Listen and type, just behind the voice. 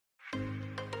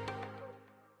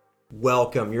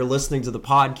Welcome. You're listening to the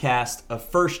podcast of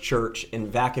First Church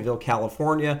in Vacaville,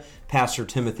 California, Pastor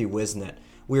Timothy Whiseant.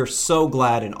 We are so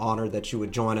glad and honored that you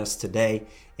would join us today,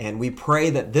 and we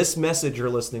pray that this message you're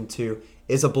listening to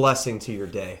is a blessing to your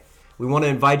day. We want to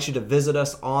invite you to visit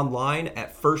us online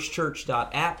at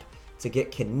firstchurch.app to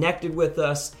get connected with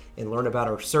us and learn about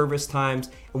our service times.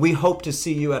 And we hope to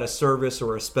see you at a service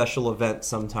or a special event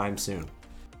sometime soon.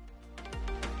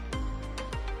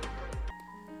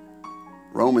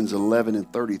 Romans 11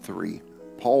 and 33,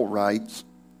 Paul writes,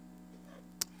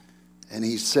 and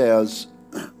he says,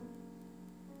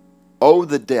 oh,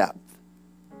 the depth.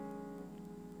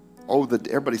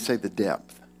 Everybody say the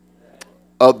depth.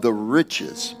 Of the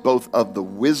riches, both of the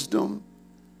wisdom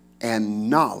and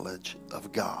knowledge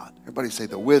of God. Everybody say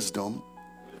the wisdom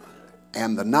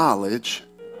and the knowledge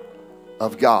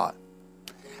of God.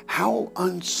 How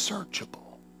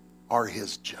unsearchable are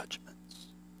his judgments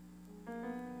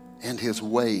and his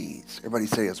ways. Everybody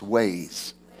say his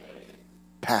ways,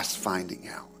 past finding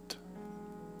out.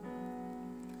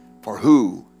 For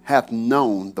who hath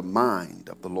known the mind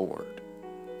of the Lord?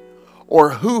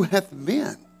 Or who hath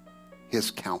been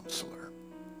his counselor?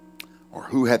 Or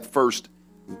who hath first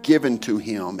given to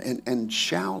him? And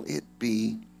shall it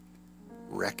be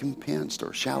recompensed?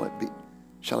 Or shall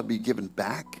it be given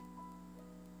back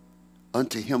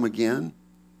unto him again?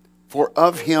 For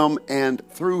of him and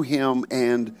through him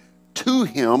and to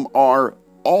him are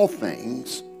all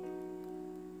things,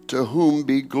 to whom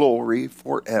be glory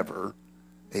forever.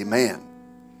 Amen.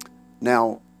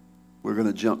 Now, we're going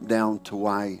to jump down to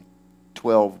why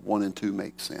 12, 1 and 2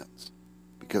 makes sense,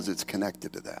 because it's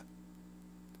connected to that.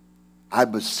 I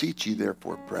beseech you,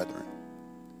 therefore, brethren,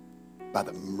 by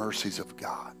the mercies of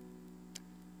God,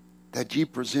 that ye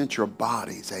present your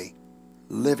bodies a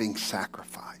living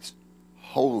sacrifice,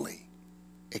 holy,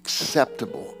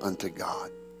 acceptable unto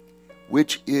God,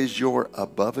 which is your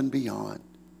above and beyond,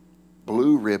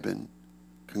 blue ribbon,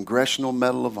 Congressional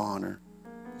Medal of Honor.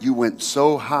 You went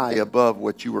so high above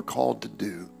what you were called to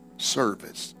do,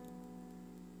 service.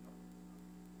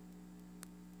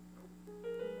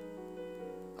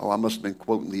 Oh, I must have been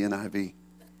quoting the NIV.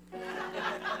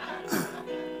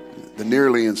 The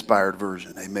nearly inspired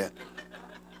version, amen.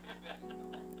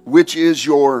 Which is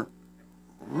your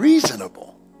reasonable.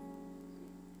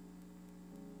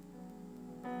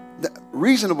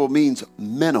 Reasonable means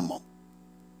minimum.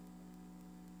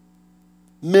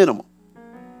 Minimum.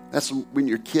 That's when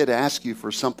your kid asks you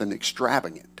for something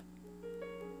extravagant.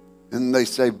 And they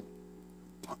say,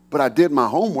 but I did my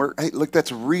homework. Hey, look,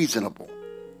 that's reasonable.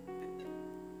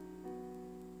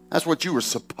 That's what you were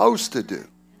supposed to do.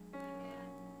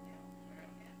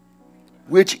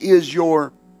 Which is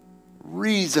your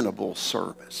reasonable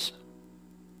service.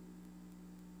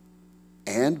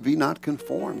 And be not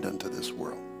conformed unto this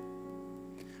world,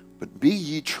 but be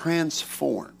ye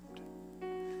transformed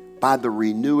by the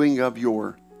renewing of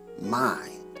your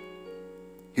mind.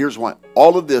 Here's why.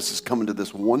 All of this is coming to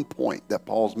this one point that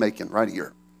Paul's making right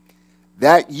here.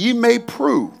 That ye may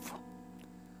prove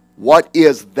what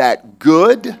is that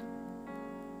good,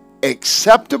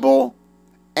 acceptable,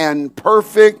 and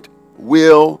perfect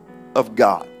will of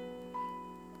God.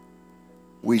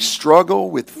 We struggle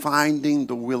with finding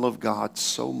the will of God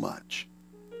so much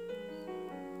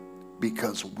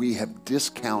because we have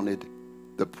discounted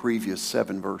the previous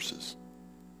 7 verses.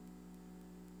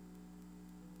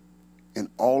 And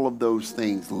all of those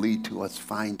things lead to us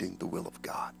finding the will of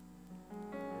God.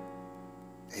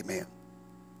 Amen.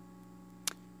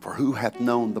 For who hath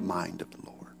known the mind of the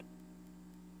Lord?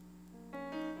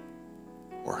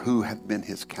 Or who hath been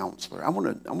his counselor? I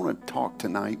want to talk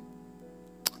tonight,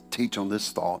 teach on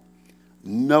this thought,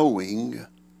 knowing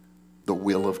the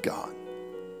will of God.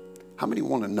 How many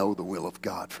want to know the will of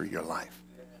God for your life?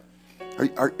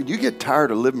 You get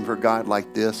tired of living for God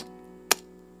like this?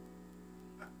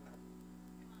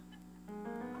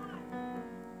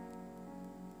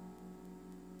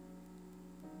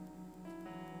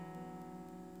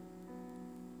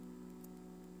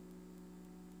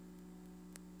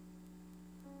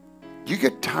 You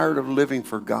get tired of living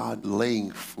for God, laying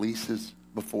fleeces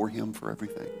before him for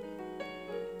everything?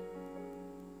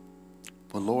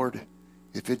 Well, Lord,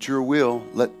 if it's your will,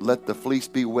 let the fleece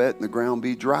be wet and the ground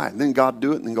be dry. And then God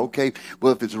do it and then go, okay,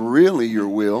 well, if it's really your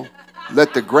will,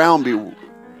 let the ground be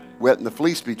wet and the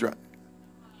fleece be dry.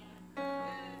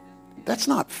 That's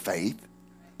not faith.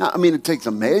 Now, I mean, it takes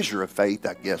a measure of faith,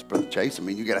 I guess, Brother Chase. I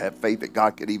mean, you got to have faith that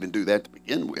God could even do that to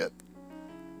begin with.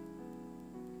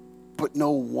 But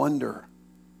no wonder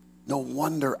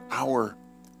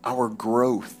our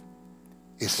growth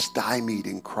is stymied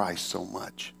in Christ so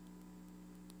much.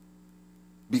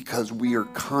 because we are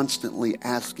constantly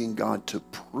asking God to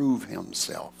prove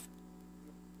himself,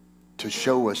 to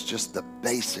show us just the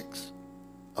basics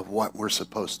of what we're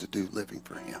supposed to do living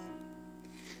for him.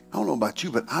 I don't know about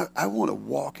you, but I want to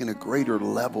walk in a greater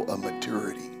level of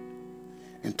maturity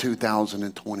in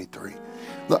 2023.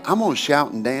 Look, I'm going to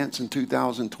shout and dance in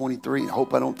 2023. I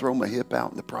hope I don't throw my hip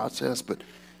out in the process, but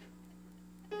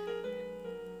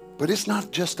it's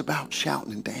not just about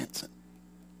shouting and dancing.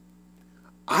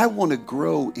 I want to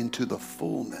grow into the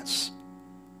fullness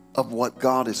of what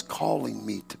God is calling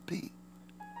me to be.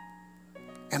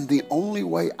 And the only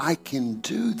way I can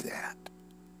do that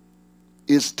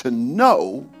is to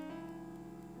know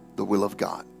the will of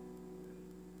God.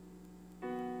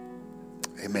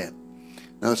 Amen.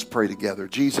 Now let's pray together.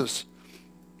 Jesus,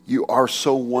 you are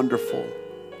so wonderful.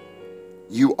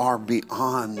 You are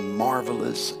beyond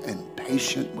marvelous and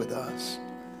patient with us.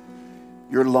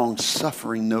 Your long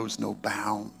suffering knows no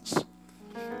bounds.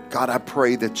 God, I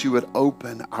pray that you would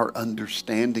open our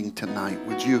understanding tonight.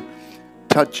 Would you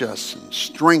touch us and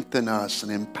strengthen us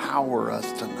and empower us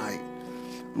tonight,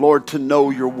 Lord, to know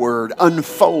your word.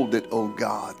 Unfold it, oh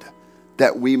God,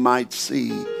 that we might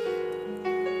see.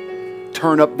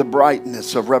 Turn up the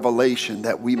brightness of revelation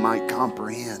that we might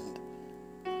comprehend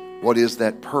what is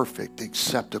that perfect,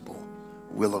 acceptable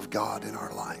will of God in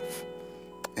our life.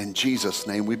 In Jesus'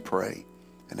 name we pray.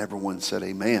 And everyone said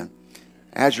amen.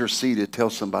 As you're seated, tell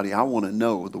somebody, I want to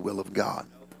know the will of God.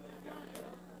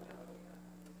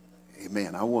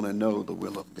 Amen. I want to know the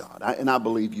will of God. And I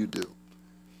believe you do.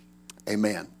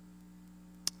 Amen.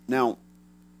 Now,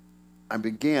 I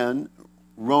began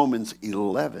Romans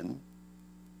 11,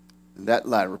 that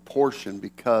latter portion,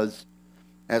 because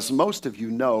as most of you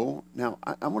know, now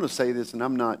I want to say this, and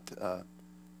I'm not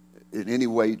in any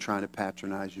way trying to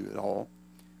patronize you at all.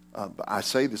 But I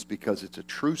say this because it's a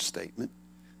true statement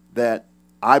that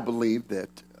I believe that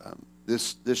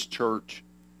this church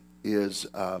is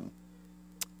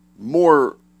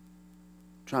more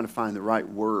trying to find the right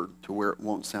word to where it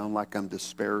won't sound like I'm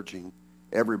disparaging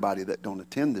everybody that don't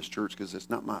attend this church, because it's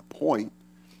not my point.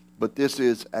 But this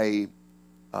is a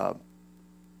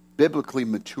biblically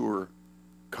mature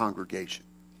congregation.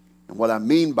 And what I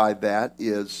mean by that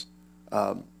is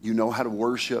you know how to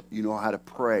worship, you know how to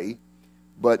pray,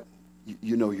 but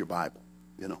you know your Bible,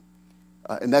 you know.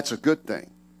 And that's a good thing.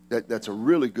 That's a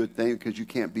really good thing, because you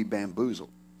can't be bamboozled.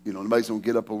 You know, nobody's going to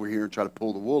get up over here and try to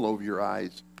pull the wool over your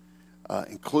eyes,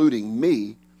 including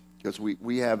me, because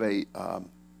we have a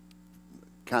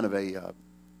kind of a,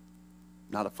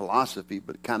 not a philosophy,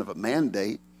 but kind of a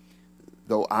mandate.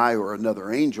 Though I or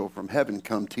another angel from heaven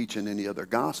come teaching any other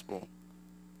gospel,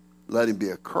 let him be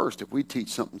accursed. If we teach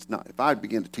something that's not, if I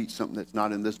begin to teach something that's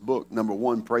not in this book, number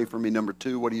one, pray for me. Number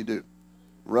two, what do?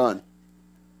 Run.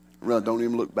 Run. Don't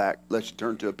even look back, lest you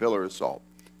turn to a pillar of salt.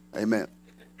 Amen.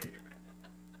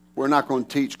 We're not going to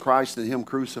teach Christ and him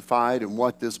crucified and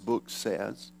what this book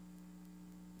says.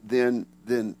 Then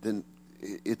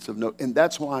it's of no, and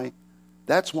that's why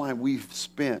we've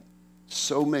spent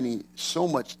so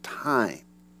much time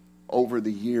over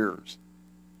the years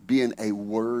being a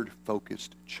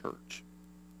word-focused church.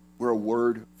 We're a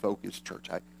word-focused church.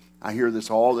 I hear this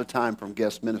all the time from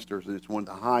guest ministers, and it's one of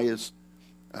the highest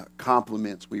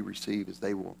compliments we receive is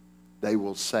they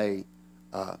will say,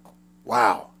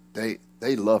 wow, they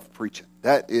love preaching.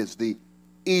 That is the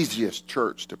easiest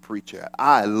church to preach at.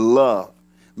 I love.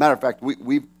 Matter of fact,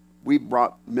 we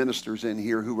brought ministers in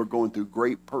here who were going through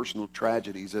great personal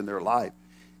tragedies in their life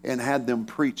and had them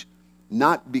preach,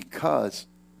 not because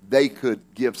they could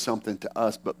give something to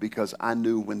us, but because I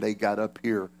knew when they got up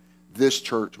here, this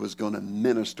church was going to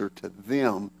minister to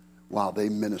them while they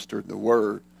ministered the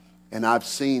word. And I've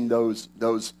seen those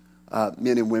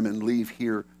men and women leave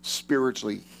here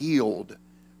spiritually healed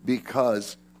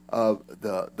because of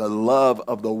the love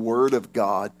of the word of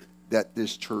God that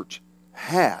this church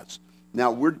has.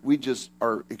 Now, we just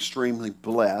are extremely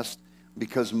blessed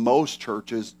because most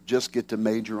churches just get to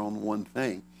major on one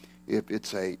thing. If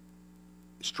it's a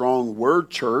strong word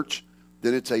church,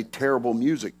 then it's a terrible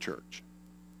music church.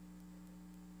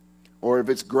 Or if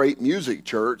it's great music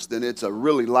church, then it's a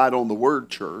really light on the word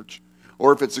church.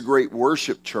 Or if it's a great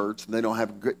worship church and they don't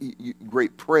have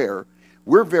great prayer.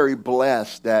 We're very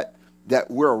blessed that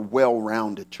we're a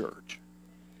well-rounded church.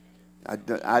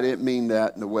 I didn't mean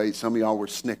that in the way some of y'all were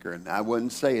snickering. I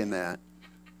wasn't saying that.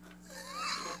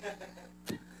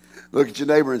 Look at your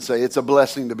neighbor and say, it's a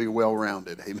blessing to be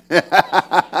well-rounded. Amen.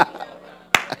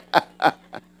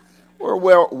 We're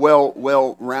a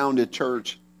well-rounded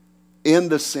church in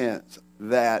the sense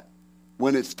that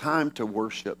when it's time to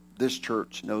worship, this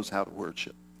church knows how to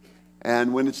worship.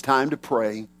 And when it's time to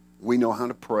pray, we know how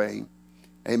to pray.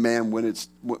 Amen.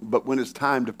 But when it's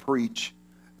time to preach,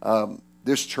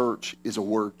 this church is a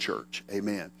word church.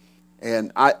 Amen.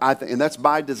 And I think, and that's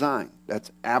by design.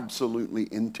 That's absolutely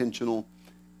intentional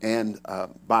and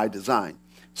by design.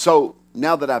 So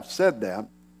now that I've said that,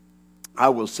 I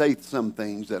will say some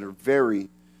things that are very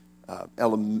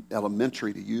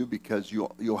elementary to you, because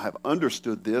you'll have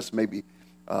understood this. Maybe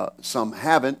some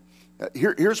haven't.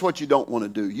 Here's what you don't want to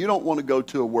do. You don't want to go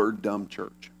to a word dumb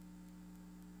church.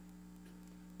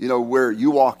 You know, where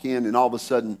you walk in and all of a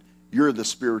sudden you're the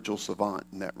spiritual savant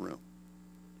in that room.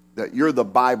 That you're the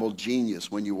Bible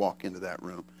genius when you walk into that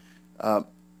room.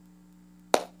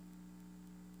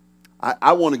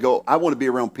 I want to be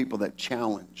around people that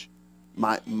challenge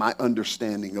my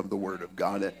understanding of the Word of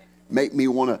God. That make me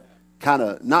want to kind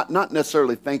of not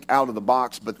necessarily think out of the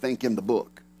box, but think in the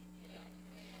book.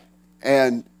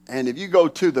 And if you go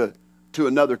to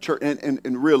another church,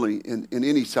 and really in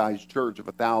any size church of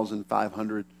 1,000,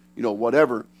 500,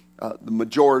 whatever, the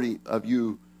majority of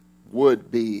you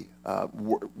would be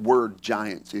word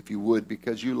giants, if you would,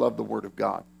 because you love the Word of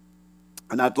God.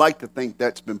 And I'd like to think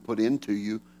that's been put into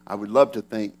you. I would love to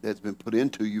think that's been put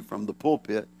into you from the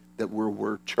pulpit, that we're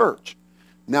word church.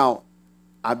 Now,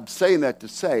 I'm saying that to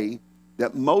say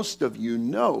that most of you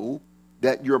know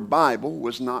that your Bible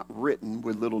was not written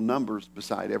with little numbers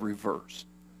beside every verse.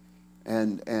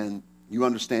 And you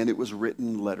understand it was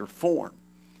written in letter form.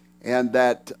 And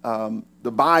that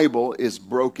the Bible is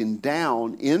broken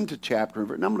down into chapter and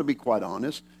verse. And I'm going to be quite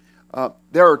honest.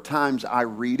 There are times I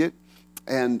read it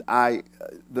and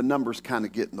the numbers kind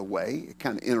of get in the way. It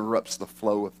kind of interrupts the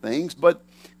flow of things. But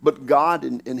God,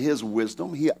 in His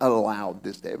wisdom, He allowed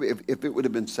this. If it would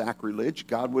have been sacrilege,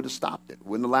 God would have stopped it,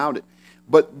 wouldn't have allowed it.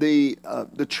 But the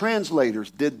translators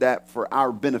did that for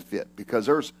our benefit, because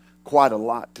there's quite a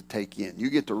lot to take in. You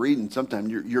get to read, and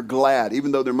sometimes you're glad,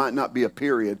 even though there might not be a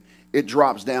period, it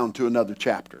drops down to another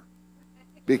chapter,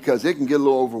 because it can get a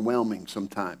little overwhelming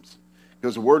sometimes,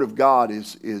 because the Word of God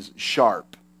is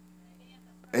sharp.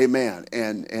 Amen.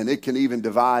 And it can even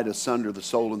divide asunder the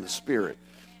soul and the spirit.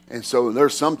 And so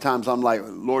there's sometimes I'm like,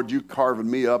 Lord, you carving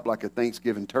me up like a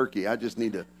Thanksgiving turkey. I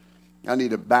need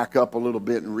to back up a little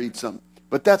bit and read something.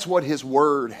 But that's what His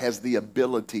Word has the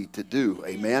ability to do.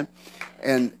 Amen.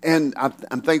 And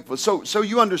I'm thankful. So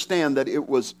you understand that it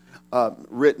was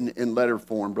written in letter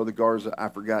form. Brother Garza, I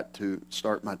forgot to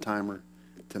start my timer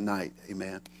tonight.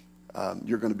 Amen.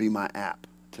 You're going to be my app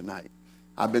tonight.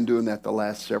 I've been doing that the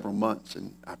last several months,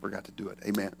 and I forgot to do it.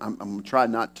 Amen. I'm going to try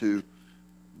not to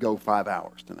go 5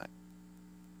 hours tonight,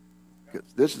 because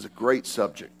this is a great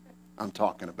subject I'm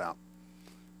talking about.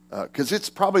 Because it's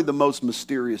probably the most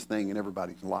mysterious thing in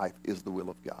everybody's life is the will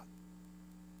of God.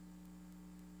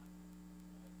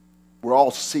 We're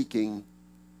all seeking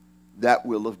that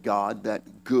will of God,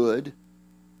 that good,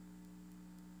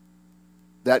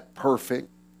 that perfect,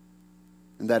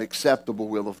 and that acceptable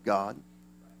will of God.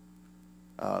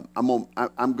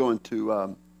 I'm going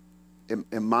to,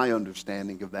 in my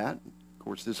understanding of that, of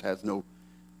course, this has no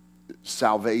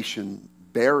salvation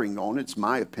bearing on it. It's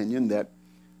my opinion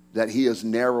that He is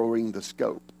narrowing the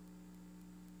scope.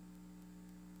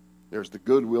 There's the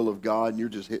good will of God, and you're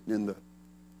just hitting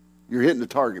the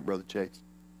target, Brother Chase.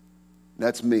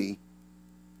 That's me.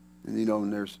 And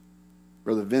and there's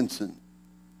Brother Vincent.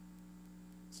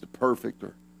 It's the perfect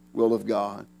will of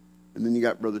God. And then you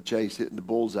got Brother Chase hitting the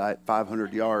bullseye at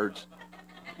 500 yards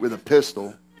with a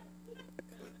pistol.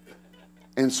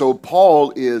 And so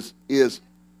Paul is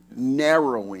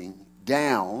narrowing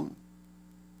down,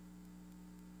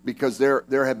 because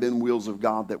there have been wills of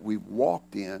God that we've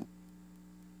walked in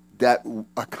that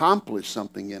accomplished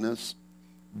something in us,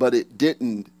 but it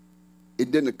didn't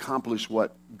accomplish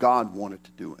what God wanted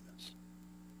to do in us.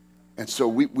 And so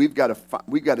we've got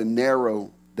to narrow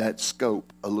that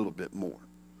scope a little bit more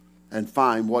and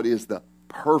find what is the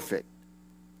perfect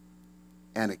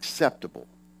and acceptable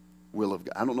will of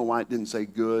God. I don't know why it didn't say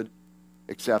good,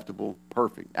 acceptable,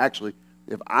 perfect. Actually,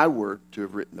 if I were to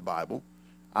have written the Bible,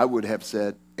 I would have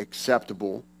said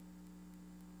acceptable,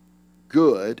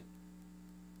 good,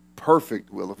 perfect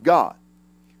will of God.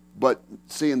 But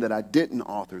seeing that I didn't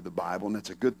author the Bible, and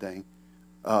that's a good thing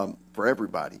for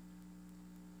everybody,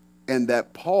 and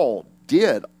that Paul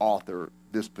did author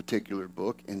this particular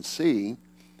book, and seeing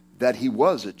that he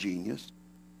was a genius,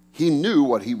 he knew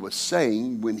what he was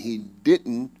saying when he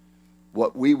didn't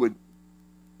what we would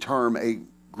term a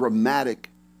grammatic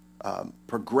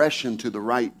progression to the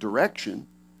right direction.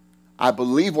 I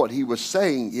believe what he was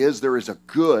saying is there is a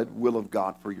good will of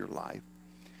God for your life.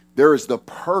 There is the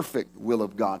perfect will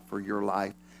of God for your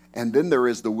life. And then there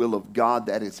is the will of God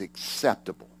that is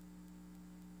acceptable.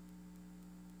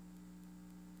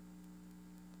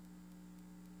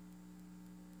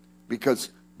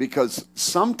 Because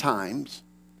sometimes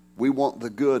we want the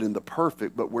good and the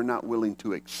perfect, but we're not willing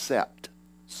to accept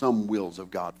some wills of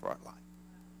God for our life.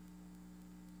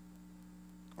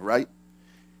 All right?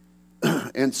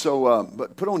 And so,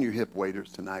 but put on your hip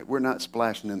waders tonight. We're not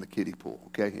splashing in the kiddie pool,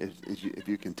 okay? If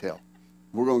you can tell,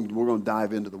 we're going to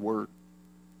dive into the Word.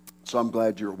 So I'm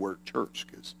glad you're a Word church,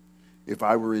 because if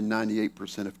I were in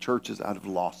 98% of churches, I'd have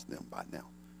lost them by now,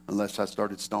 unless I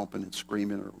started stomping and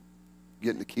screaming or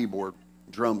getting the keyboard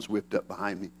drums whipped up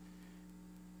behind me.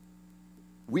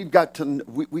 We've got to,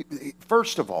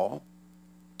 first of all,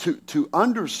 to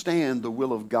understand the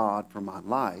will of God for my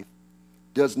life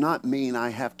does not mean I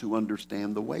have to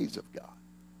understand the ways of God.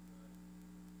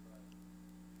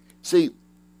 See,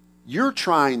 you're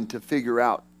trying to figure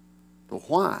out the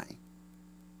why.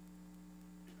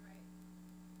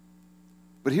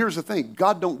 But here's the thing,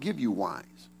 God don't give you whys.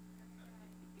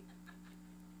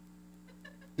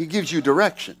 He gives you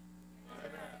direction.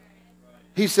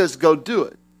 He says, go do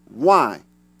it. Why?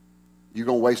 You're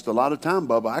going to waste a lot of time,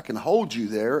 Bubba. I can hold you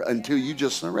there until you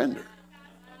just surrender.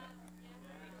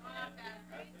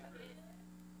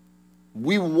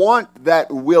 We want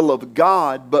that will of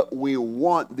God, but we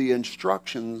want the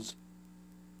instructions.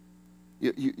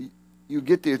 You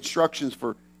get the instructions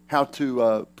for how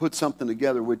to put something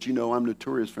together, which you know I'm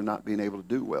notorious for not being able to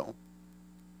do well.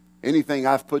 Anything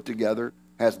I've put together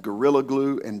has Gorilla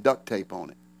Glue and duct tape on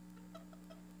it.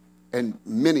 And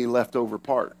many leftover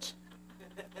parts.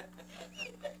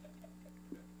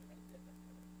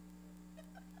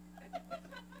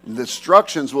 The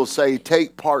instructions will say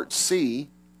take part C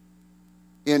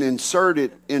and insert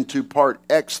it into part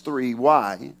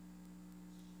X3Y,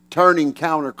 turning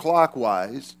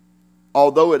counterclockwise.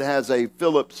 Although it has a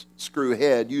Phillips screw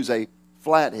head, use a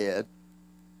flat head.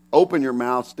 Open your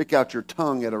mouth, stick out your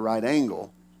tongue at a right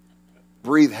angle.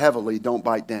 Breathe heavily, don't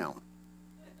bite down.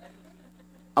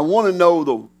 I want to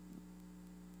know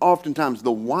oftentimes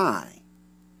the why.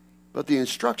 But the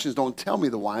instructions don't tell me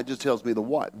the why, it just tells me the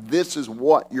what. This is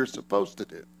what you're supposed to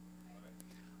do.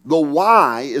 The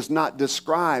why is not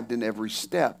described in every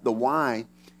step. The why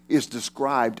is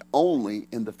described only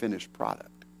in the finished product.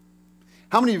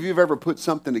 How many of you have ever put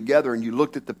something together and you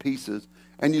looked at the pieces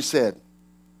and you said,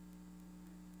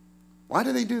 why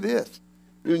do they do this?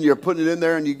 And you're putting it in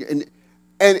there and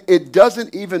it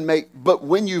doesn't even make, but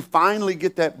when you finally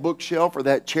get that bookshelf or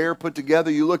that chair put together,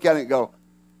 you look at it and go,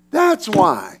 that's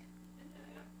why.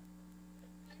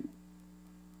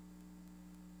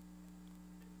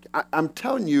 I'm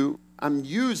telling you, I'm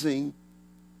using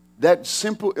that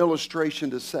simple illustration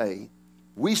to say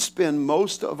we spend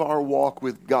most of our walk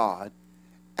with God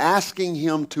asking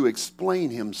Him to explain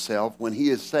Himself when He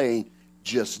is saying,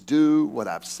 just do what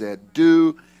I've said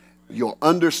do. You'll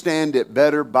understand it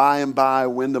better by and by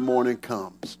when the morning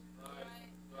comes.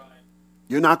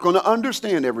 You're not going to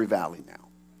understand every valley now.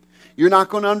 You're not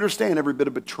going to understand every bit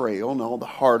of betrayal and all the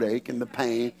heartache and the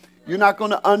pain. You're not going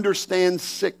to understand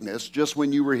sickness just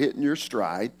when you were hitting your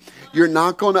stride. You're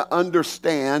not going to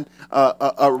understand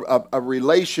a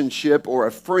relationship or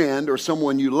a friend or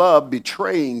someone you love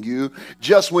betraying you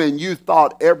just when you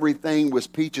thought everything was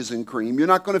peaches and cream. You're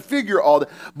not going to figure all that.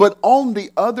 But on the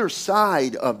other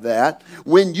side of that,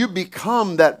 when you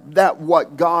become that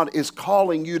what God is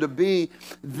calling you to be,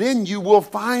 then you will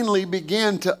finally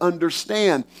begin to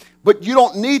understand. But you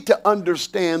don't need to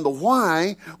understand the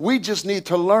why. We just need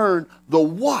to learn the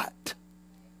what.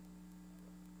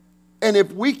 And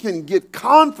if we can get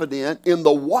confident in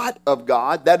the what of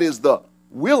God, that is the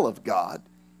will of God,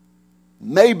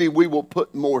 maybe we will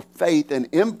put more faith and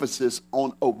emphasis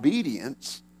on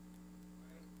obedience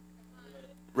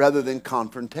rather than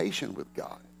confrontation with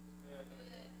God.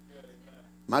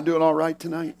 Am I doing all right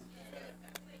tonight?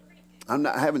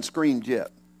 I haven't screamed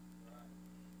yet.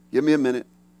 Give me a minute.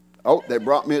 Oh, they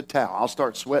brought me a towel. I'll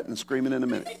start sweating and screaming in a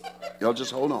minute. Y'all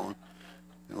just hold on.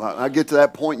 I get to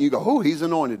that point and you go, oh, he's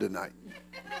anointed tonight.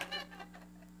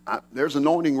 There's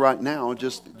anointing right now,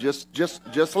 just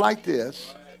like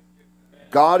this.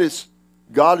 God is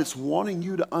wanting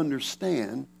you to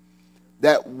understand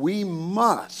that we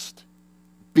must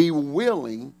be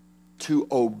willing to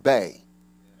obey.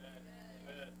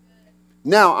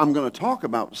 Now, I'm going to talk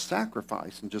about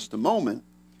sacrifice in just a moment.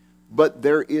 But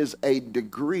there is a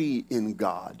degree in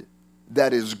God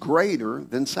that is greater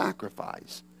than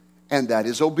sacrifice, and that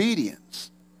is obedience.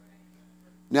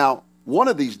 Now, one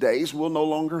of these days, we'll no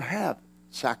longer have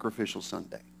Sacrificial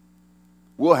Sunday.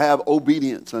 We'll have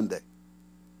Obedient Sunday.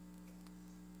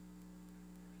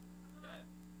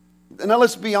 Now,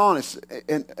 let's be honest,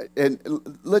 and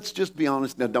let's just be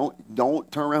honest. Now, don't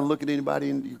turn around and look at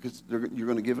anybody because you're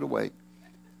going to give it away.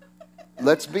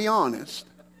 Let's be honest.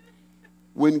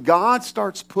 When God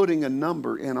starts putting a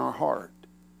number in our heart,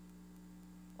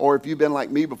 or if you've been like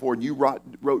me before and you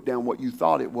wrote down what you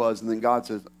thought it was, and then God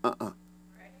says,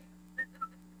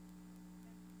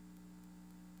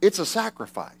 it's a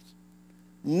sacrifice.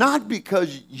 Not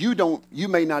because you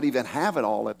may not even have it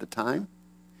all at the time,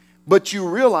 but you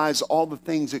realize all the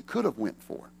things it could have went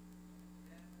for.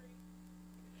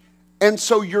 And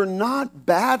so you're not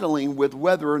battling with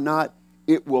whether or not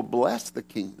it will bless the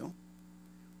kingdom.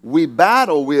 We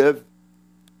battle with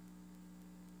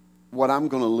what I'm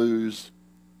going to lose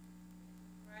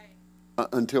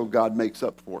until God makes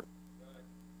up for it.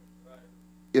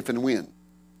 If and when.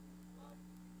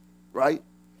 Right?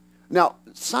 Now,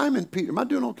 Simon Peter, am I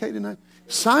doing okay tonight?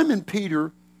 Simon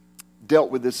Peter dealt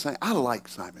with this thing. I like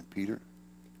Simon Peter.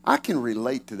 I can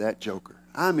relate to that joker.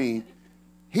 I mean,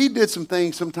 he did some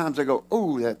things sometimes I go,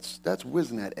 oh, that's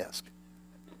Whiseant-esque.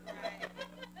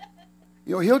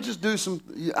 You know, he'll just do some,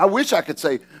 I wish I could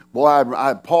say, boy,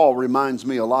 Paul reminds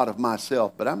me a lot of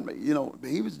myself, but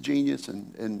he was a genius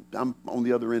and I'm on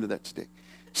the other end of that stick.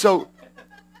 So,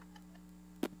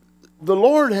 the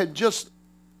Lord had just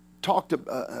told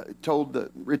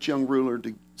the rich young ruler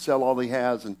to sell all he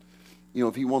has and,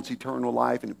 if he wants eternal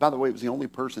life. And by the way, it was the only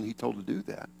person he told to do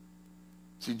that.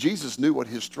 See, Jesus knew what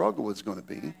his struggle was going to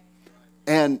be.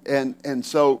 And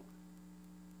so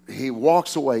he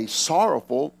walks away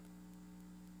sorrowful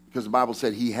because the Bible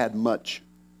said he had much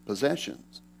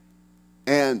possessions.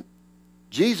 And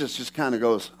Jesus just kind of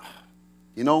goes,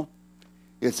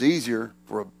 it's easier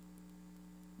for a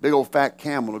big old fat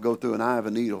camel to go through an eye of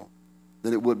a needle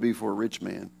than it would be for a rich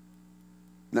man.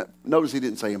 Now, notice he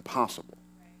didn't say impossible.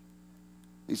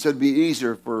 He said it'd be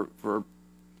easier for a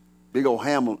big old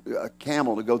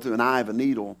camel to go through an eye of a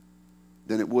needle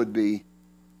than it would be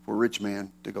for a rich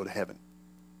man to go to heaven.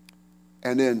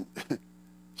 And then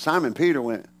Simon Peter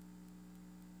went,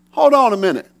 hold on a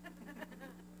minute.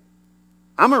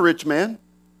 I'm a rich man.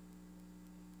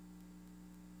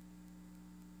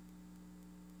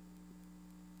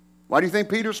 Why do you think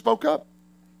Peter spoke up?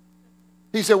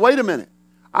 He said, wait a minute.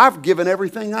 I've given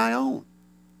everything I own.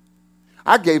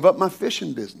 I gave up my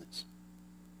fishing business.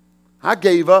 I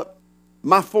gave up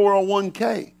my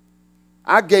 401k.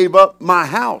 I gave up my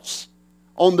house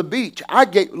on the beach. I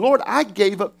gave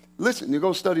up. Listen, you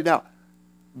go study it out.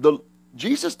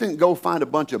 Jesus didn't go find a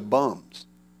bunch of bums.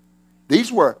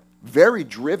 These were very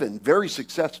driven, very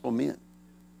successful men.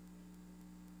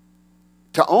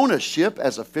 To own a ship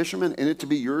as a fisherman and it to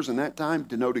be yours in that time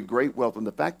denoted great wealth. And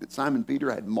the fact that Simon Peter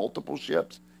had multiple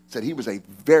ships said he was a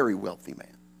very wealthy man.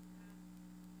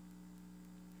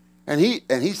 And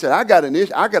he said, I got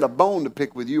a bone to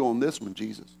pick with you on this one,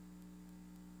 Jesus.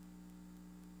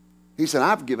 He said,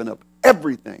 I've given up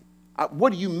everything.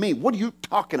 What do you mean? What are you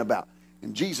talking about?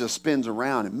 And Jesus spins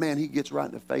around and man, he gets right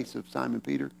in the face of Simon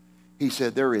Peter. He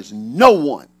said, there is no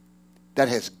one that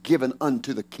has given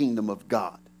unto the kingdom of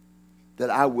God that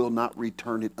I will not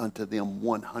return it unto them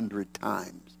 100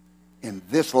 times in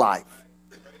this life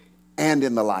and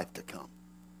in the life to come.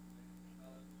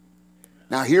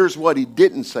 Now here's what he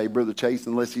didn't say, Brother Chase,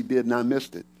 unless he did and I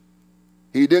missed it.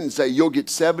 He didn't say you'll get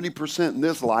 70% in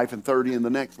this life and 30% in the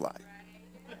next life.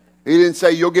 He didn't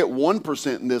say you'll get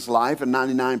 1% in this life and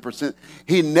 99%.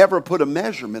 He never put a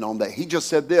measurement on that. He just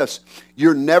said this,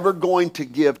 you're never going to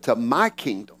give to my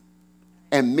kingdom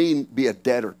and me be a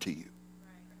debtor to you.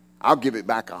 I'll give it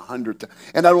back 100 times.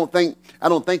 And I don't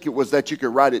think it was that you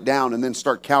could write it down and then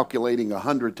start calculating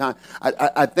 100 times.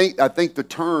 I think the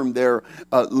term there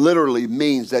literally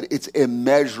means that it's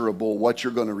immeasurable what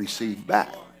you're going to receive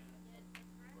back.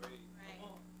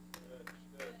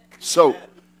 So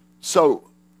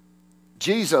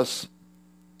Jesus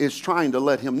is trying to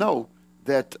let him know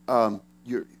that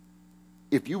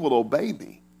if you will obey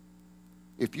me,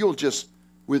 if you'll just,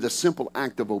 with a simple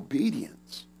act of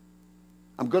obedience,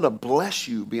 I'm going to bless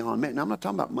you beyond measure. Now, I'm not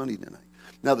talking about money tonight.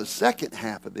 Now, the second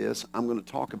half of this, I'm going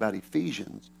to talk about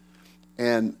Ephesians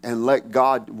and let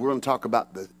God, we're going to talk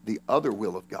about the other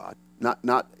will of God,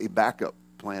 not a backup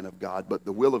plan of God, but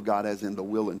the will of God as in the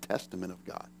will and testament of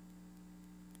God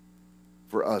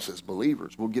for us as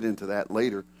believers. We'll get into that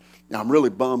later. Now, I'm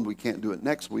really bummed we can't do it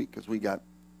next week because we got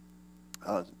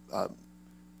our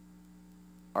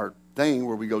thing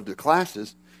where we go to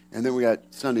classes. And then we got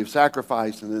Sunday of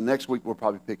Sacrifice, and then next week we'll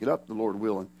probably pick it up, the Lord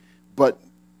willing. But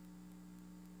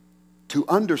to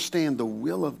understand the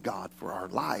will of God for our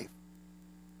life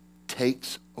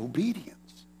takes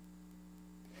obedience.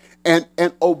 And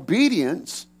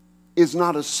obedience is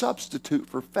not a substitute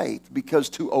for faith, because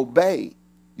to obey,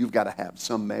 you've got to have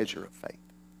some measure of faith.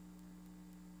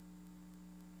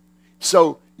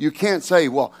 So you can't say,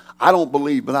 well, I don't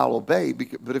believe, but I'll obey.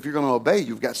 But if you're going to obey,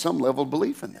 you've got some level of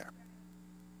belief in there.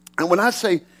 And when I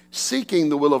say seeking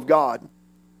the will of God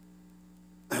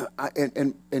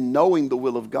and knowing the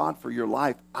will of God for your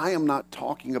life, I am not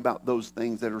talking about those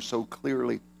things that are so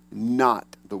clearly not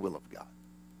the will of God.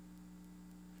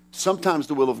 Sometimes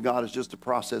the will of God is just a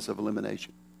process of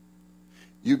elimination.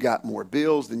 You got more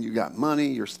bills than you got money.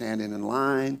 You're standing in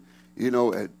line,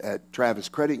 at Travis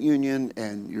Credit Union,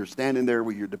 and you're standing there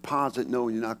with your deposit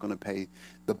knowing you're not going to pay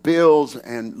the bills.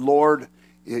 And Lord,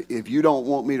 if you don't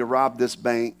want me to rob this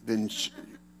bank, then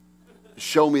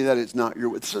show me that it's not your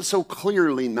will. It's so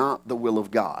clearly not the will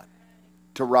of God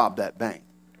to rob that bank.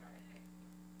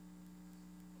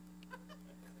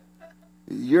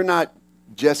 You're not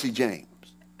Jesse James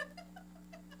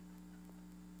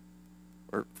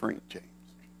or Frank James.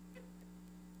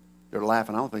 They're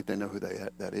laughing. I don't think they know who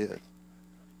that is.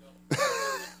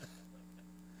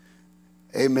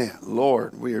 Amen.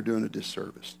 Lord, we are doing a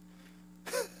disservice.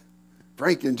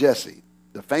 Frank and Jesse,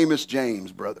 the famous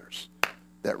James brothers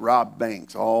that robbed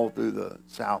banks all through the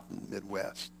South and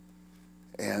Midwest.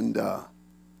 And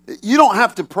you don't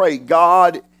have to pray,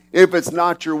 God, if it's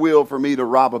not your will for me to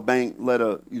rob a bank, let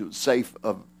a safe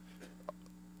of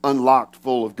unlocked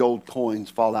full of gold coins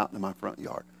fall out into my front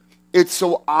yard. It's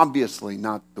so obviously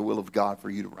not the will of God for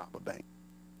you to rob a bank.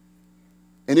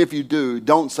 And if you do,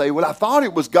 don't say, well, I thought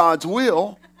it was God's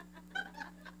will.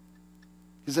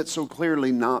 Because that's so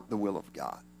clearly not the will of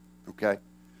God. Okay?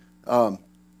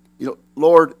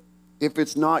 Lord, if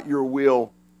it's not your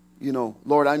will,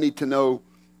 Lord, I need to know,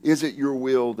 is it your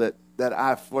will that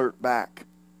I flirt back?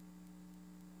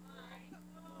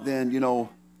 Then,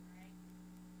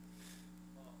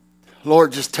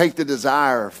 Lord, just take the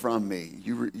desire from me.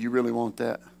 You really want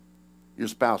that? Your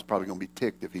spouse probably going to be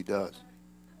ticked if he does.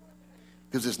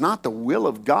 Because it's not the will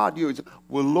of God.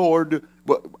 Well, Lord,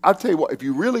 but I'll tell you what, if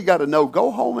you really got to know, go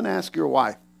home and ask your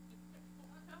wife.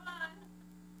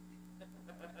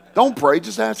 Don't pray,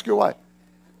 just ask your wife.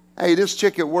 Hey, this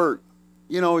chick at work,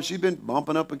 she's been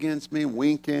bumping up against me and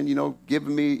winking,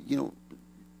 giving me,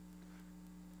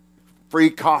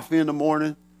 free coffee in the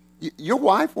morning. Your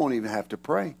wife won't even have to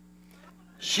pray.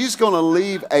 She's going to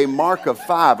leave a mark of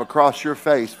 5 across your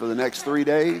face for the next 3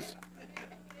 days.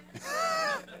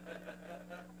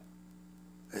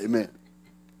 Amen.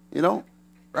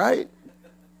 Right?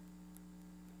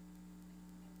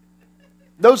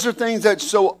 Those are things that's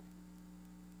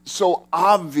so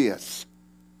obvious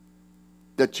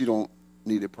that you don't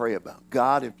need to pray about.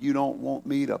 God, if you don't want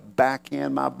me to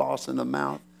backhand my boss in the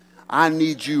mouth, I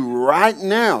need you right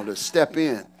now to step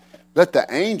in. Let the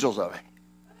angels of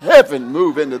heaven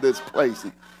move into this place.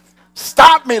 And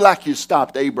stop me like you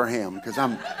stopped Abraham, because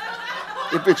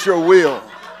if it's your will.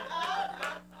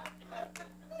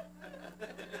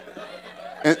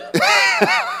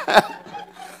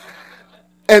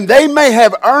 And they may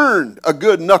have earned a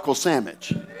good knuckle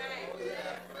sandwich,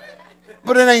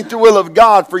 but it ain't the will of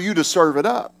God for you to serve it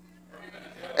up.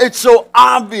 It's so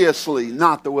obviously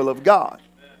not the will of God.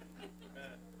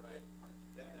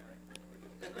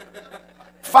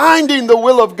 Finding the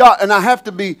will of God, and I have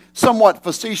to be somewhat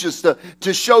facetious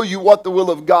to show you what the will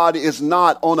of God is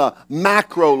not on a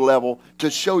macro level,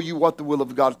 to show you what the will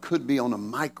of God could be on a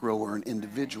micro or an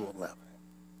individual level.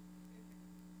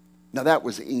 Now that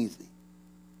was easy.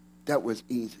 That was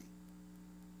easy.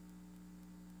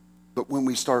 But when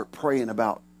we start praying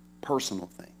about personal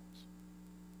things,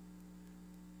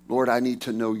 Lord, I need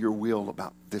to know your will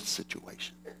about this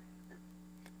situation.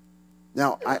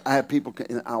 Now, I have people,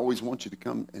 and I always want you to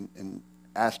come and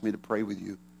ask me to pray with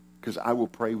you, because I will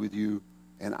pray with you,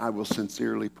 and I will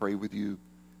sincerely pray with you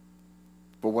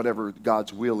for whatever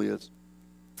God's will is.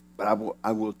 But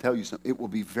I will tell you something. It will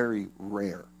be very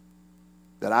rare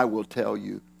that I will tell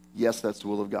you, yes, that's the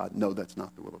will of God. No, that's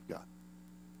not the will of God.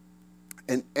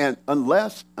 And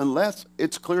unless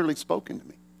it's clearly spoken to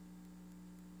me.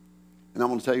 And I'm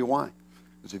going to tell you why.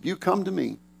 Because if you come to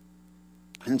me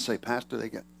and say, Pastor, they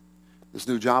got this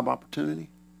new job opportunity,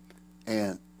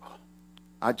 and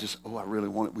I really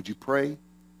want it. Would you pray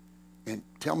and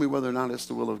tell me whether or not it's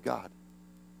the will of God?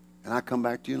 And I come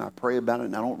back to you and I pray about it,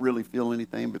 and I don't really feel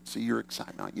anything but see your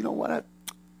excitement. You know what?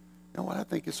 I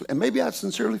think it's, and maybe I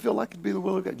sincerely feel like it'd be the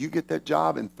will of God. You get that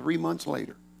job, and 3 months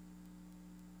later,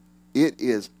 it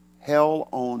is hell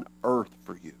on earth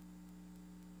for you.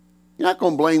 You're not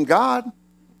going to blame God.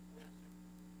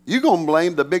 You're going to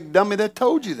blame the big dummy that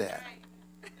told you that.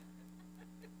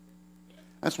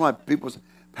 That's why people say,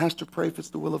 Pastor, pray if it's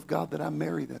the will of God that I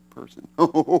marry that person.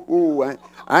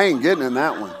 I ain't getting in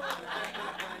that one.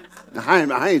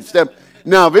 I ain't step.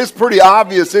 Now, if it's pretty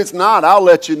obvious it's not, I'll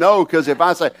let you know, because if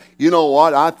I say, you know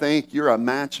what, I think you're a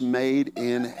match made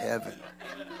in heaven.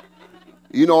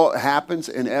 You know what happens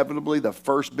inevitably? The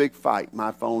first big fight,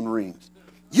 my phone rings.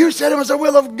 You said it was the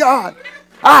will of God.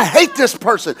 I hate this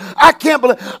person. I can't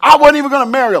believe I wasn't even going to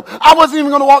marry him. I wasn't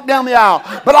even going to walk down the aisle.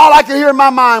 But all I could hear in my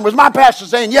mind was my pastor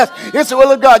saying, yes, it's the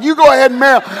will of God. You go ahead and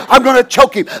marry him. I'm going to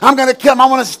choke him. I'm going to kill him. I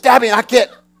want to stab him. I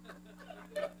can't.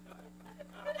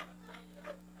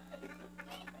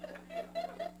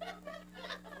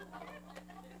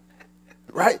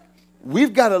 Right?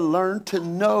 We've got to learn to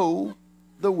know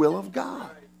the will of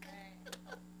God.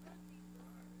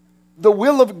 The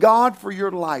will of God for your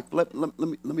life. Let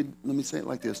me say it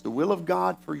like this. The will of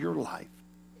God for your life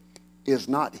is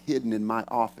not hidden in my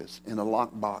office in a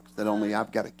lockbox that only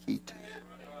I've got a key to.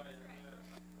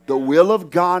 The will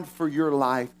of God for your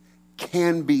life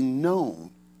can be known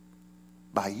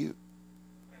by you.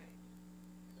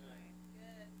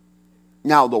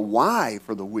 Now, the why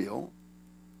for the will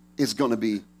is going to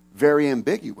be very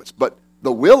ambiguous, but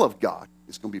the will of God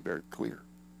is going to be very clear.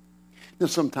 Now,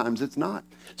 sometimes it's not.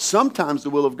 Sometimes the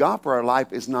will of God for our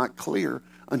life is not clear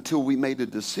until we made a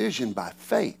decision by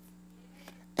faith.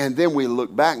 And then we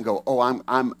look back and go, oh,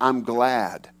 I'm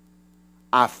glad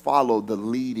I followed the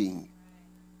leading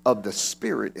of the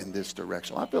Spirit in this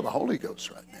direction. I feel the Holy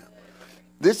Ghost right now.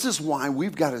 This is why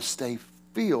we've got to stay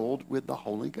filled with the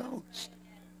Holy Ghost.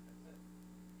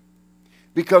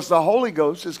 Because the Holy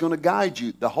Ghost is going to guide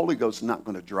you. The Holy Ghost is not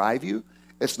going to drive you.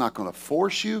 It's not going to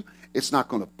force you. It's not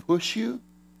going to push you.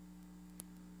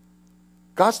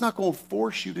 God's not going to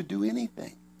force you to do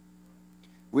anything.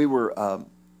 We were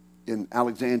in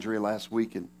Alexandria last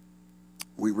week, and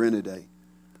we rented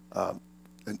an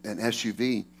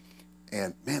SUV.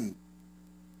 And, man,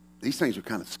 these things are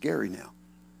kind of scary now.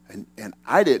 And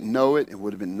I didn't know it. It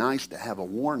would have been nice to have a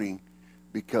warning,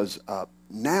 because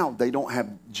now they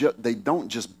don't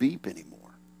just beep anymore.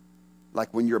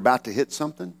 Like when you're about to hit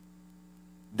something,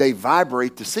 they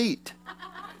vibrate the seat.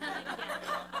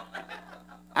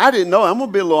 I didn't know. I'm going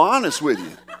to be a little honest with you.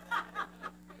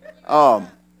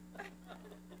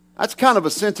 That's kind of a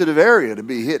sensitive area to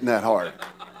be hitting that hard.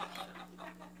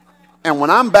 And when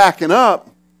I'm backing up,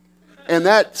 and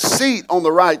that seat on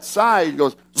the right side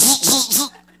goes,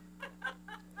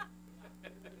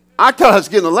 I thought I was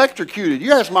getting electrocuted.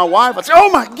 You ask my wife, I said, oh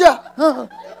my God.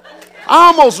 I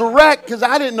almost wrecked because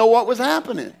I didn't know what was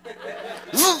happening.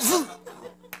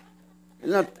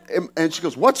 And she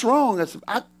goes, what's wrong? I said,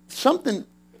 something.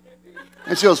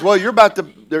 And she goes, well, you're about to,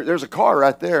 there's a car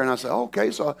right there. And I said,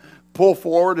 okay. So I pull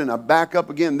forward and I back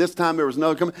up again. This time there was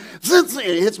another coming.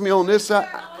 It hits me on this side.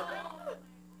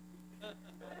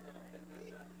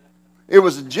 It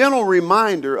was a gentle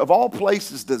reminder of all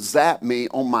places to zap me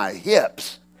on my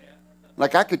hips.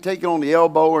 Like I could take it on the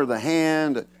elbow or the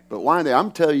hand. But why? I'm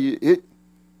telling you,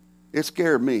 it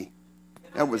scared me.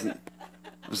 It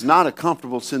was not a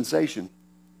comfortable sensation.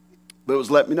 But it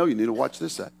was letting me know, you need to watch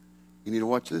this side. You need to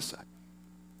watch this side.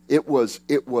 It was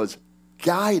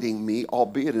guiding me,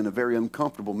 albeit in a very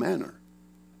uncomfortable manner,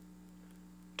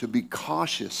 to be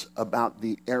cautious about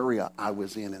the area I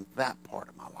was in that part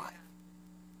of my life.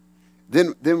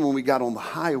 Then when we got on the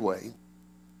highway,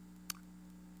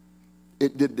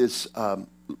 it did this, I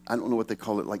don't know what they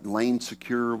call it, like lane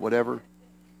secure or whatever.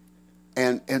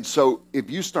 And so if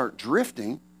you start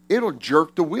drifting, it'll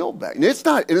jerk the wheel back. And it's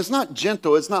not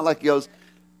gentle. It's not like it goes,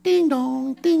 ding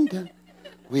dong, ding dong.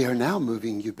 We are now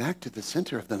moving you back to the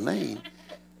center of the lane.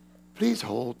 Please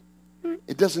hold.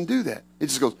 It doesn't do that. It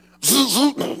just goes,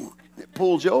 it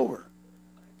pulls you over.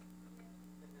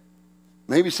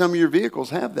 Maybe some of your vehicles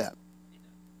have that.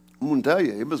 I'm going to tell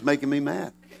you, it was making me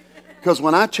mad. Because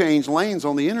when I change lanes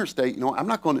on the interstate, I'm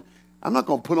not going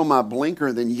to put on my blinker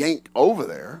and then yank over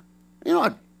there.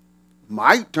 I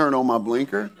might turn on my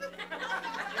blinker.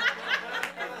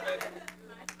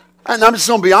 And I'm just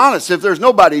going to be honest, if there's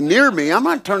nobody near me, I'm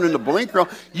not turning the blinker on.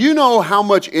 You know how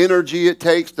much energy it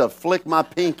takes to flick my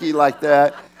pinky like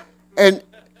that. And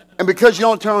because you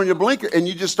don't turn on your blinker and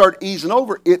you just start easing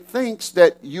over, it thinks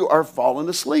that you are falling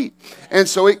asleep. And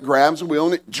so it grabs the wheel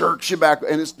and it jerks you back,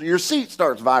 and your seat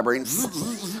starts vibrating.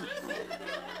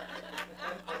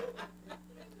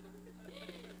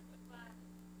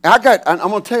 I'm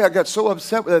going to tell you, I got so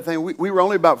upset with that thing. We were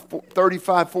only about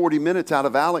 35, 40 minutes out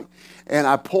of Alec. and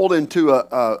I pulled into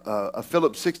a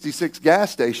Phillips 66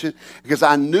 gas station because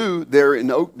I knew there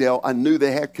in Oakdale, I knew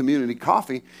they had community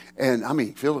coffee. And I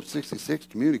mean, Phillips 66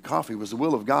 community coffee was the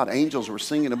will of God. Angels were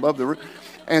singing above the roof.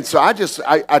 And so I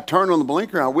turned on the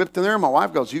blinker and I whipped in there. And my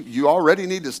wife goes, you already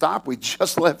need to stop. We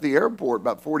just left the airport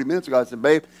about 40 minutes ago. I said,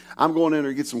 babe, I'm going in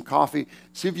there to get some coffee.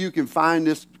 See if you can find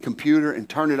this computer and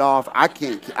turn it off. I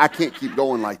can't keep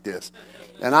going like this.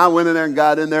 And I went in there and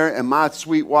got in there, and my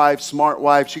sweet wife, smart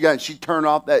wife, she turned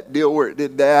off that deal where it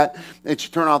did that, and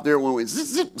she turned off there when it went zip,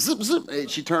 zip, zip, zip, and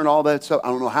she turned all that stuff. I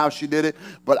don't know how she did it,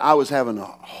 but I was having a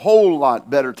whole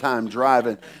lot better time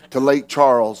driving to Lake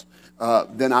Charles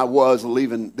than I was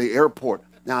leaving the airport.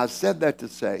 Now, I said that to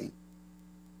say,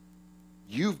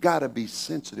 you've got to be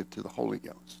sensitive to the Holy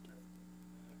Ghost.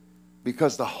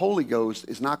 Because the Holy Ghost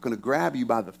is not going to grab you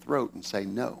by the throat and say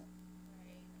no.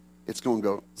 It's going to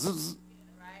go zzz.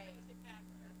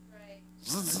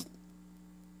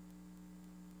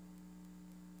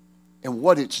 And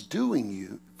what it's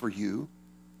doing for you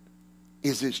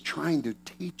is it's trying to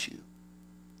teach you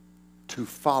to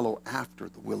follow after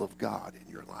the will of God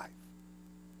in your life.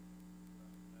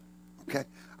 Okay?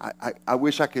 I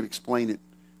wish I could explain it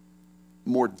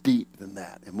more deep than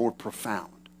that and more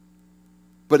profound.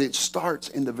 But it starts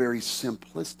in the very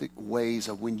simplistic ways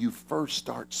of when you first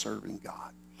start serving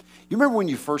God. You remember when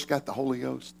you first got the Holy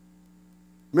Ghost?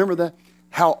 Remember that?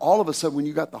 How all of a sudden when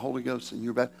you got the Holy Ghost and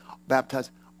you were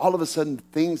baptized, all of a sudden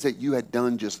things that you had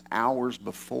done just hours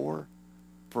before,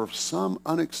 for some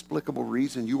inexplicable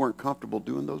reason, you weren't comfortable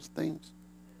doing those things.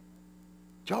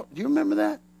 Do you remember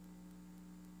that?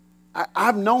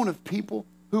 I've known of people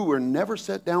who were never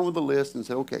sat down with a list and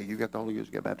said, okay, you got the Holy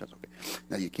Ghost, you got baptized. Okay,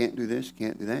 now you can't do this, you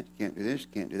can't do that, you can't do this, you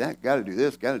can't do that, got to do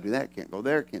this, got to do that, can't go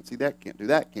there, can't see that, can't do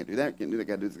that, can't do that, can't do that,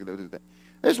 got to do this, got to do that.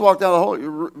 They just walked out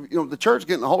of the church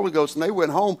getting the Holy Ghost, and they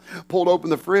went home, pulled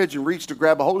open the fridge, and reached to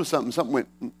grab a hold of something. Something went,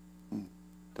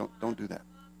 don't do that.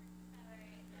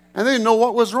 And they didn't know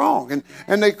what was wrong.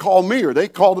 And they called me, or they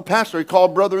called the pastor, they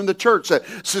called brother in the church, that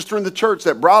sister in the church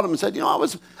that brought them and said, let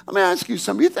me ask you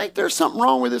something. You think there's something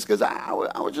wrong with this? Because I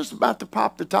was just about to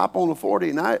pop the top on the 40,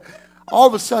 and all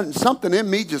of a sudden, something in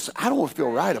me I don't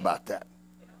feel right about that.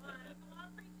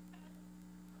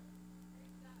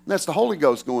 And that's the Holy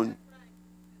Ghost going,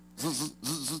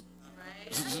 it's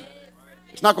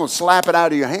not going to slap it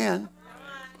out of your hand.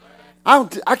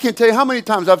 I can't tell you how many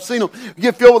times I've seen them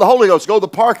get filled with the Holy Ghost, go to the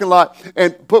parking lot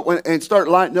and start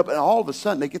lighting up, and all of a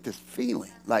sudden they get this feeling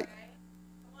like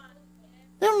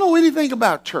they don't know anything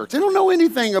about church. They don't know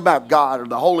anything about God or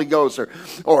the Holy Ghost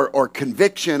or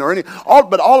conviction or anything.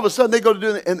 But all of a sudden they go to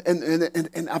do it,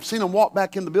 and I've seen them walk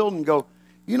back in the building and go,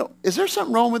 is there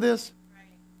something wrong with this?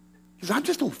 Because I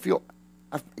just don't feel.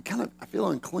 I feel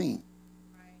unclean.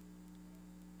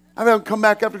 I've had them come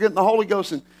back after getting the Holy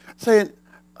Ghost and saying,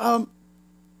 I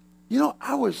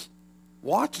was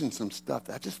watching some stuff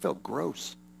that I just felt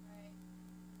gross.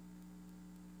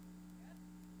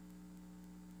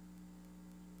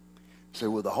 Say,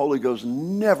 well, the Holy Ghost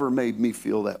never made me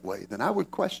feel that way. Then I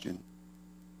would question.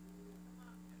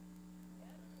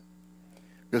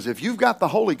 Because if you've got the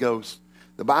Holy Ghost,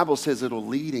 the Bible says it'll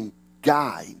lead and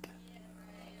guide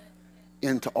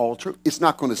into all truth. It's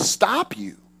not going to stop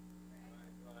you,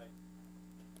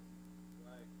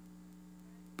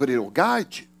 but it'll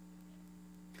guide you.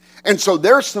 And so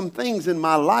there's some things in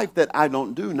my life that I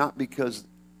don't do, not because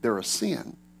they're a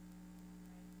sin,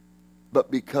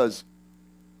 but because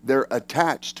they're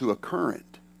attached to a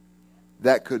current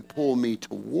that could pull me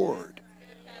toward.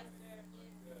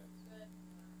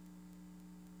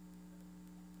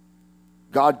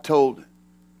 God told,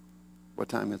 what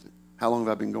time is it? How long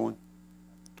have I been going?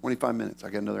 25 minutes.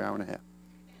 I got another hour and a half.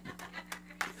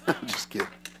 I'm just kidding.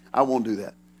 I won't do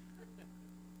that.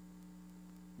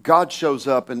 God shows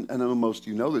up, and I know most of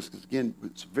you know this because, again,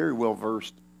 it's very well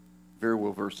versed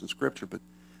in Scripture, but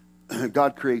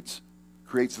God creates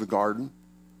the garden.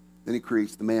 Then he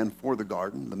creates the man for the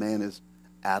garden. The man is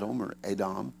Adam or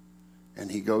Adam.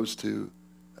 And he goes to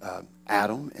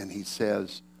Adam, and he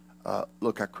says,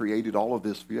 look, I created all of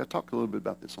this for you. I talked a little bit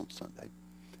about this on Sunday.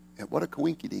 And what a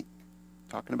coinkydink.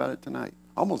 Talking about it tonight.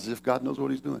 Almost as if God knows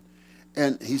what he's doing.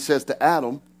 And he says to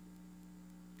Adam,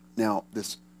 now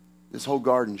this whole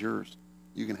garden's yours.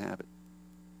 You can have it.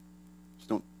 Just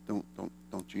don't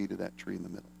you eat of that tree in the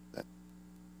middle.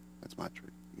 That's my tree.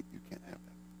 You can't have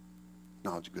that.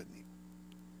 Knowledge of good and evil.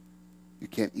 You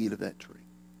can't eat of that tree.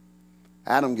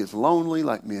 Adam gets lonely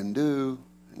like men do,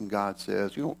 and God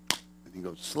says, and he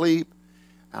goes to sleep.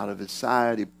 Out of his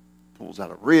side, he pulls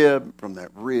out a rib. From that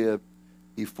rib,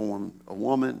 he formed a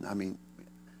woman. I mean,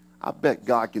 I bet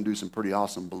God can do some pretty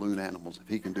awesome balloon animals if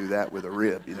he can do that with a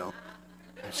rib,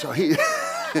 So he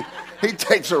he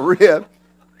takes a rib.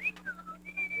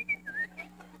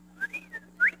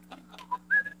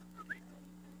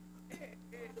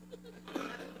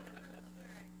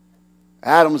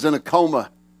 Adam's in a coma.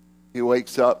 He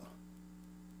wakes up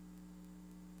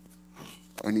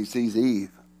and he sees Eve.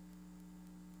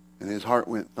 And his heart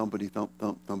went thumpity thump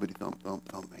thump, thumpity thump thump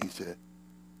thump. He said,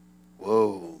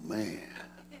 whoa, man.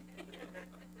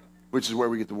 Which is where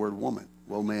we get the word woman.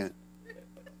 Whoa, man.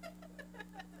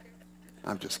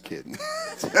 I'm just kidding.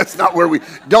 That's not where we,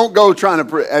 don't go trying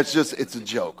to, it's just, it's a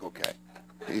joke, okay?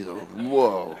 He's a,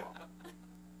 whoa.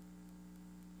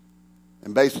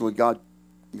 And basically God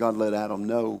let Adam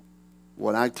know,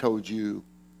 what I told you,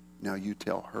 now you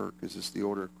tell her, because it's the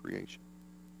order of creation.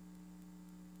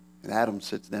 And Adam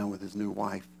sits down with his new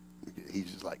wife.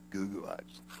 He's just like goo-goo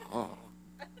eyes. Oh.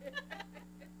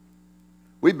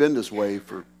 We've been this way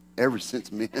for ever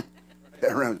since men.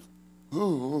 Around.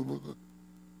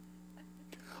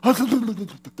 I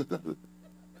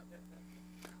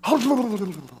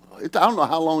don't know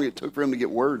how long it took for him to get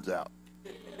words out.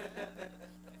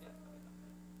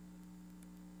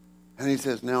 And he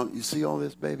says, now, you see all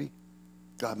this, baby?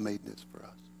 God made this for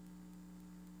us.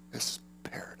 This is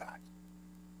paradise.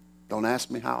 Don't ask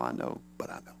me how I know,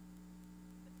 but I know.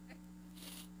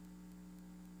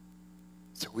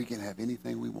 So we can have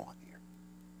anything we want here.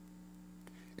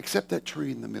 Except that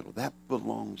tree in the middle. That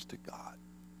belongs to God.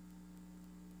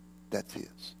 That's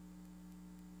his.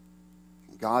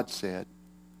 And God said,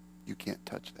 you can't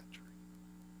touch that tree.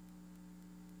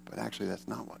 But actually, that's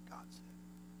not what God said.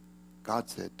 God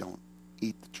said, don't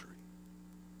eat the tree.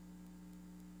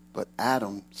 But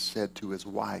Adam said to his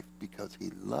wife, because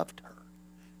he loved her,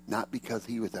 not because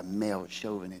he was a male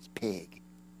chauvinist pig,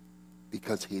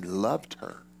 because he loved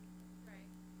her,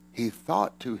 he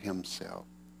thought to himself,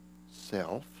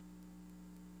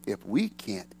 if we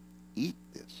can't eat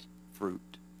this fruit,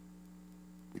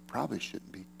 we probably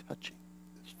shouldn't be touching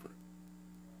this fruit.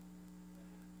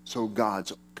 So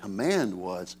God's command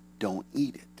was, don't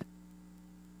eat it.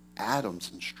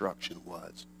 Adam's instruction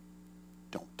was,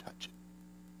 don't touch it.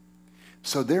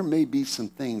 So there may be some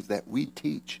things that we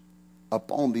teach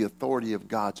upon the authority of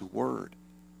God's word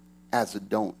as a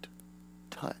don't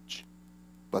touch.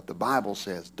 But the Bible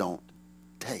says don't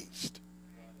taste.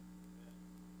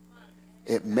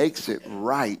 It makes it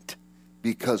right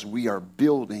because we are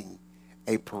building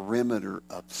a perimeter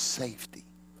of safety.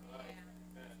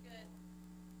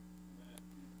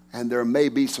 And there may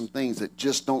be some things that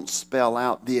just don't spell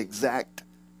out the exact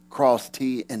cross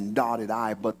T and dotted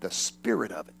I, but the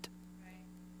spirit of it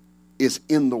is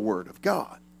in the Word of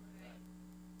God.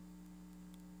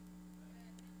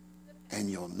 And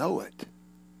you'll know it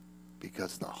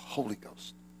because the Holy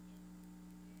Ghost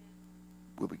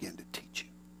will begin to teach you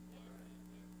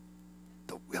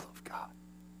the will of God.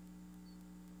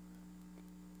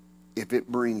 If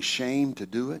it brings shame to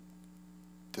do it,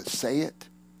 to say it,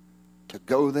 to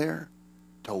go there,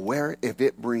 to wear it, if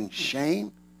it brings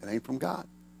shame, it ain't from God.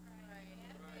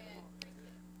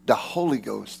 The Holy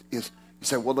Ghost is, you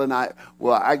say, well, then I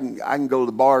can go to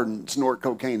the bar and snort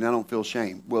cocaine and I don't feel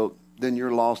shame. Well, then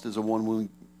you're lost as a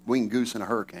one-winged goose in a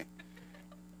hurricane.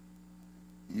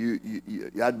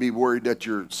 I'd be worried that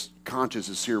your conscience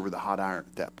is seared with a hot iron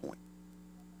at that point.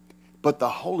 But the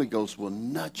Holy Ghost will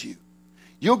nudge you.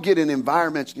 You'll get in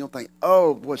environments and you'll think,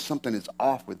 oh, boy, something is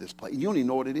off with this place. You don't even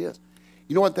know what it is.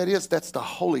 You know what that is? That's the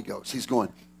Holy Ghost. He's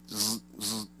going, zzz,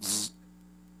 zzz, zzz.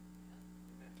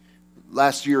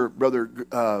 Last year, Brother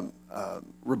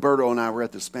Roberto and I were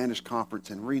at the Spanish conference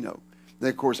in Reno. And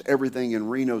of course, everything in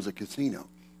Reno is a casino.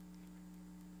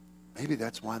 Maybe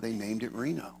that's why they named it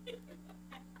Reno.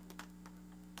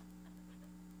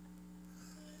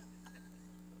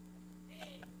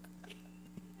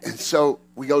 And so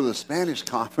we go to the Spanish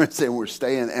conference and we're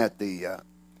staying at the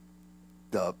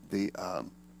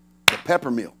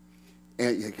Pepper Mill,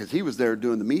 and because he was there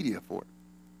doing the media for it.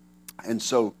 And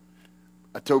so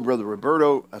I told Brother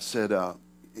Roberto, I said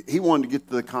he wanted to get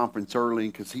to the conference early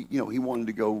because he wanted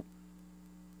to go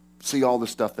see all the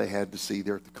stuff they had to see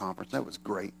there at the conference. That was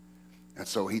great. And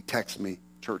so he texted me.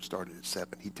 Church started at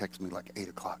 7. He texted me like 8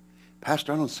 o'clock.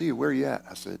 Pastor, I don't see you. Where are you at?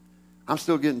 I said, I'm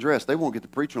still getting dressed. They won't get the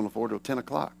preacher on the floor till 10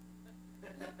 o'clock.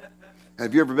 And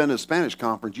have you ever been to a Spanish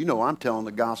conference? You know I'm telling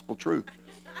the gospel truth.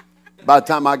 By the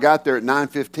time I got there at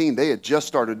 9:15, they had just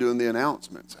started doing the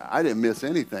announcements. I didn't miss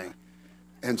anything.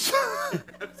 And so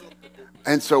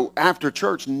after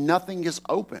church, nothing is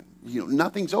open.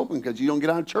 Nothing's open because you don't get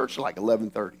out of church till like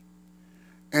 11:30.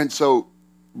 And so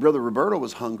Brother Roberto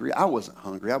was hungry. I wasn't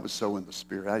hungry. I was so in the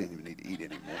spirit, I didn't even need to eat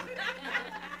anymore.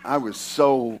 I was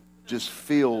so just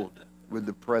filled with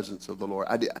the presence of the Lord.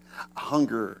 I did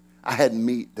hunger. I had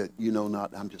meat that,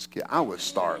 not, I'm just kidding. I was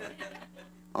starving.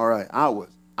 All right, I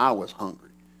was hungry.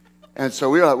 And so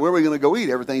we're like, where are we going to go eat?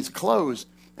 Everything's closed.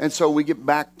 And so we get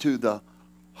back to the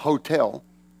hotel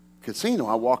casino.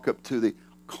 I walk up to the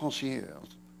concierge,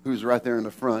 who's right there in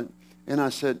the front, and I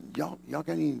said, y'all got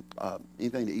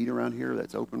anything to eat around here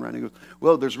that's open right now? He goes,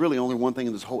 well, there's really only one thing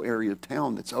in this whole area of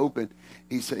town that's open.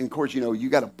 He said, and of course, you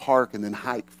got to park and then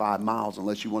hike 5 miles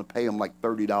unless you want to pay them like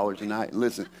 $30 a night. And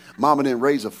listen, Mama didn't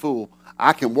raise a fool.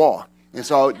 I can walk. And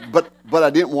so, but I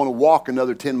didn't want to walk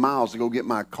another 10 miles to go get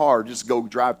my car, just go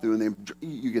drive through, and then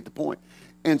you get the point.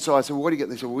 And so I said, well, what do you get?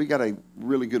 They said, well, we got a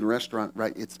really good restaurant,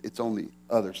 right? It's on the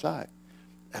other side.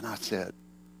 And I said,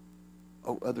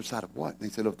 oh, other side of what? And they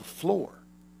said, of the floor.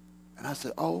 And I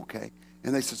said, oh, okay.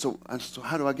 And they said, so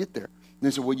how do I get there? And they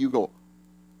said, well, you go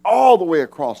all the way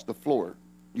across the floor.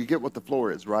 You get what the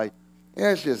floor is, right?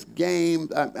 It's just game.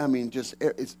 I mean, just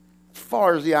it's as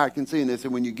far as the eye can see. And they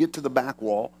said, when you get to the back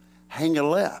wall, hang a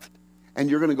left. And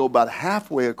you're going to go about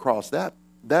halfway across that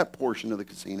portion of the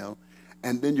casino.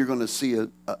 And then you're going to see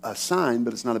a sign,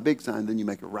 but it's not a big sign. Then you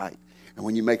make it right. And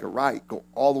when you make it right, go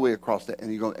all the way across that.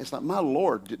 And you go, it's like, my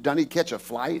Lord, do I need to catch a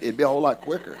flight? It'd be a whole lot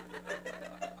quicker.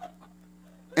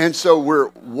 And so we're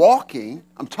walking.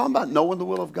 I'm talking about knowing the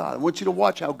will of God. I want you to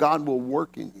watch how God will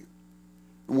work in you.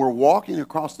 And we're walking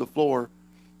across the floor.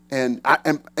 And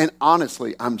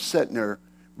honestly, I'm sitting there,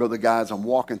 brother guys, I'm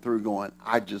walking through going,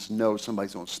 I just know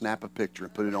somebody's going to snap a picture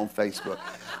and put it on Facebook.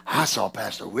 I saw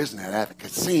Pastor Whiseant at the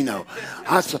casino.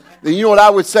 And you know what I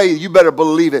would say? You better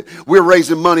believe it. We're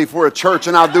raising money for a church,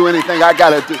 and I'll do anything I got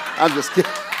to do. I'm just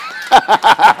kidding.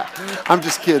 I'm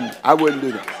just kidding. I wouldn't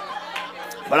do that.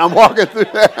 But I'm walking through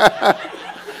there.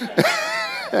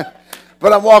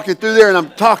 But I'm walking through there, and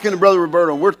I'm talking to Brother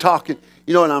Roberto, and we're talking,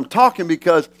 and I'm talking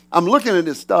because I'm looking at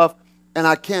this stuff, and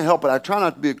I can't help it. I try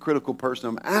not to be a critical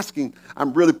person.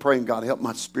 I'm really praying God to help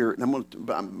my spirit. And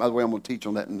by the way, I'm going to teach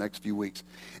on that in the next few weeks.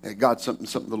 And God,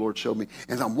 something the Lord showed me.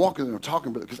 And I'm walking and I'm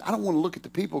talking, because I don't want to look at the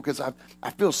people, because I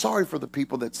feel sorry for the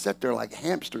people that sit there like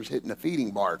hamsters hitting a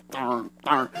feeding bar,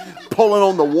 pulling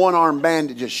on the one-arm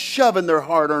bandage, just shoving their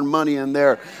hard-earned money in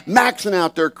there, maxing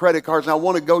out their credit cards. And I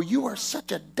want to go, you are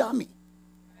such a dummy.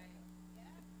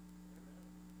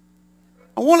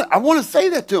 I want to say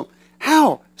that to them.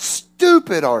 How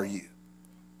stupid are you?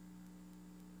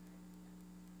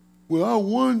 Well, I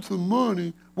won some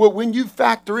money. Well, when you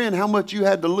factor in how much you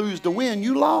had to lose to win,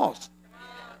 you lost.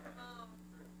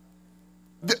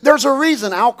 There's a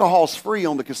reason alcohol's free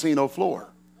on the casino floor.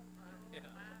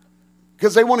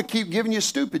 Because they want to keep giving you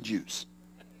stupid juice.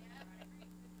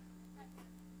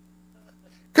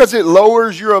 Because it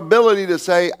lowers your ability to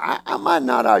say, I might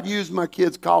not outuse my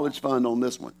kid's college fund on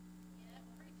this one.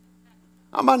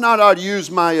 I might not ought to use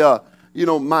my,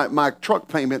 my truck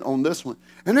payment on this one.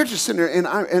 And they're just sitting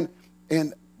there,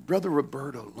 and Brother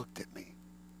Roberto looked at me.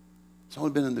 He's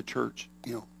only been in the church,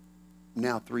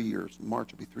 now 3 years.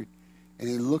 March will be 3. And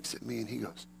he looks at me and he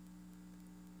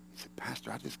said,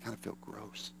 Pastor, I just kind of feel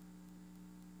gross.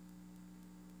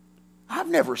 I've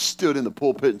never stood in the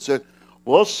pulpit and said,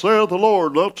 well, saith the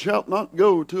Lord, thou shalt not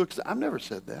go to. I've never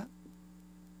said that.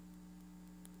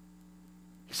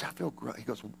 He said, I feel gross.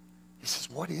 He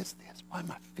says, what is this? Why am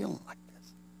I feeling like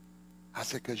this? I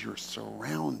said, because you're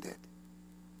surrounded.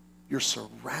 You're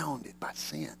surrounded by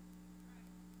sin.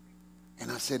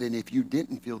 And I said, and if you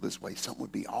didn't feel this way, something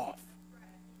would be off.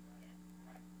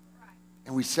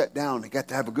 And we sat down and got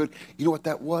to have a good, you know what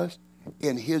that was?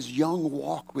 In his young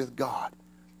walk with God,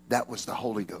 that was the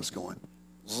Holy Ghost going.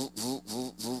 Zzz, zzz,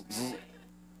 zzz, zzz, zzz.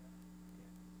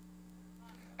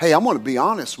 Hey, I'm going to be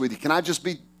honest with you. Can I just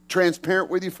be transparent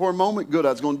with you for a moment? Good,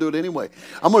 I was going to do it anyway.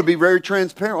 I'm going to be very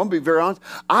transparent. I'm going to be very honest.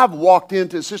 I've walked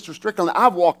into, Sister Strickland,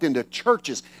 I've walked into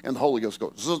churches and the Holy Ghost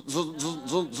goes, zzz, zzz, zzz,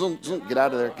 zzz, zzz, zzz. Get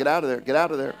out of there, get out of there, get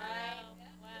out of there.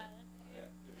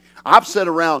 I've sat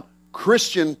around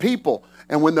Christian people,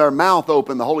 and when their mouth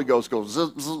open, the Holy Ghost goes,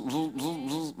 zzz, zzz, zzz,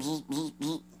 zzz, zzz, zzz,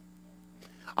 zzz.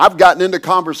 I've gotten into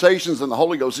conversations and the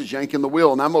Holy Ghost is yanking the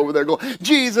wheel, and I'm over there going,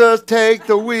 Jesus, take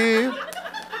the wheel.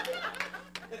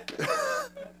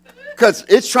 Because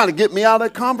it's trying to get me out of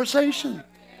that conversation.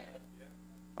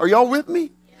 Are y'all with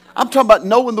me? I'm talking about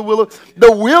knowing the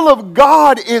will of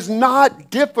God is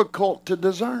not difficult to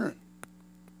discern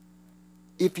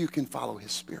if you can follow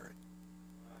his spirit.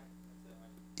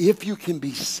 If you can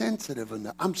be sensitive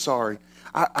enough. I'm sorry.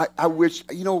 I wish,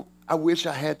 I wish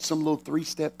I had some little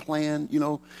 3-step plan,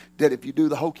 that if you do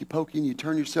the hokey pokey and you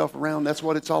turn yourself around, that's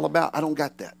what it's all about. I don't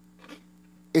got that.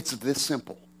 It's this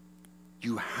simple.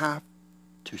 You have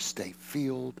to stay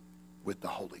filled with the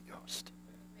Holy Ghost.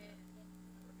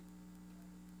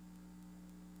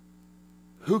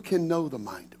 Who can know the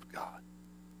mind of God?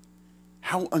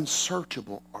 How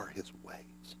unsearchable are his ways?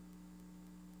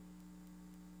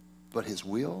 But his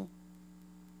will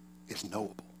is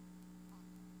knowable.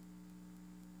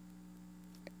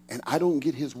 And I don't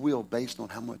get his will based on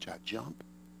how much I jump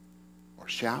or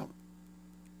shout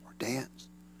or dance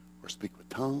or speak with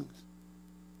tongues.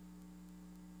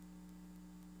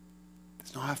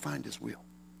 That's not how I find his will.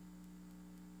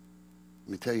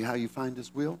 Let me tell you how you find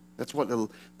his will. That's what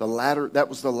that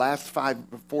was the last five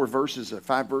verses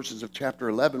of chapter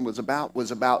 11 was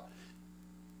about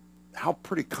how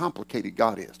pretty complicated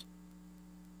God is.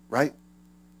 Right?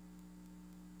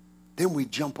 Then we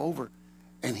jump over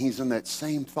and he's in that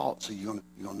same thought. So you're going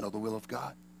to know the will of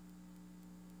God?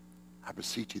 I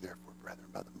beseech you therefore, brethren,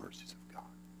 by the mercies of God,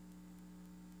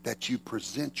 that you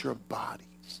present your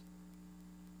bodies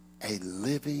a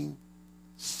living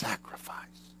sacrifice,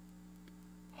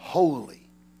 holy,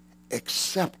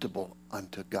 acceptable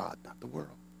unto God, not the world.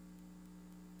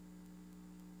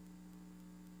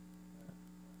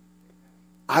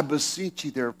 I beseech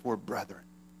you therefore, brethren,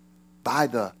 by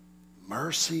the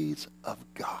mercies of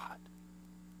God.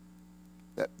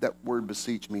 That word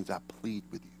beseech means I plead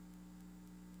with you.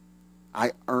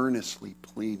 I earnestly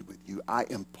plead with you. I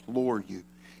implore you.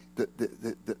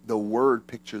 The word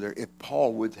picture there, if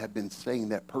Paul would have been saying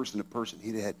that person to person,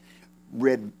 he'd had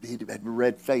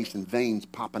red face and veins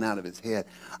popping out of his head.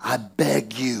 I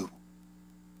beg you,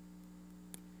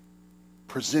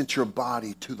 present your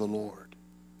body to the Lord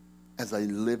as a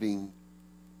living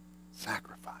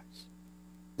sacrifice.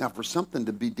 Now, for something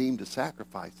to be deemed a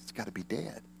sacrifice, it's got to be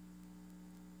dead.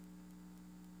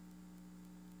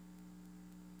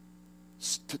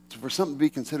 For something to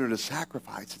be considered a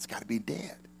sacrifice, it's got to be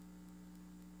dead.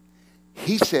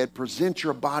 He said, present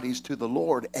your bodies to the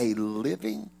Lord a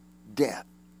living death.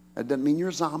 That doesn't mean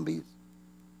you're zombies.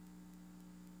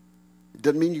 It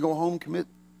doesn't mean you go home and commit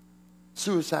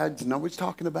suicide. That's not what he's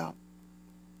talking about.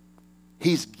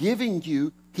 He's giving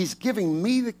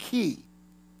me the key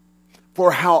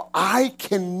for how I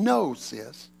can know,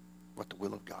 sis, what the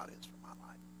will of God is for my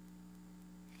life.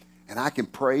 And I can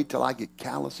pray till I get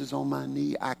calluses on my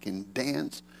knee. I can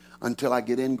dance until I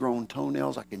get ingrown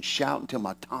toenails. I can shout until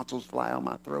my tonsils fly on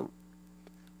my throat.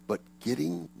 But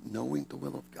knowing the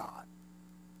will of God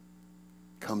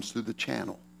comes through the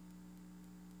channel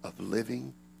of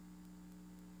living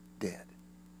dead.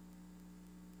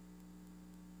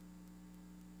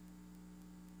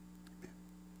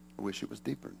 I wish it was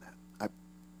deeper than that.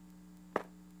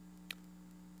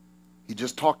 He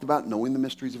just talked about knowing the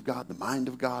mysteries of God, the mind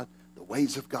of God, the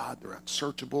ways of God. They're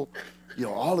unsearchable.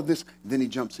 All of this. And then he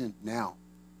jumps in. Now,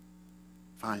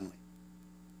 finally,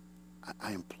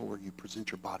 I implore you,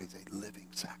 present your bodies a living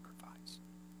sacrifice.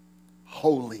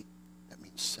 Holy, that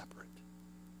means separate.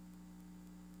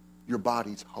 Your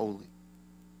body's holy.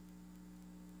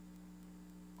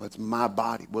 Well, it's my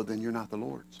body. Well, then you're not the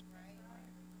Lord's.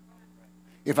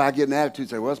 If I get an attitude and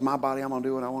say, well, it's my body, I'm going to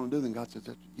do what I want to do, then God says,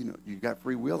 you got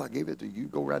free will, I gave it to you.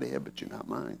 Go right ahead, but you're not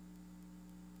mine.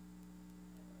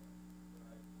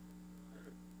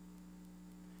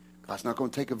 God's not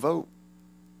going to take a vote.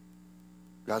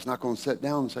 God's not going to sit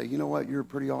down and say, you know what, you're a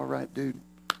pretty all right dude.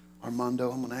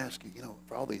 Armando, I'm going to ask you,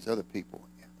 for all these other people,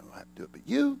 I don't have to do it. But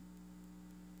you,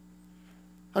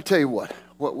 I'll tell you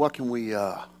what can we,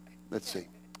 let's see.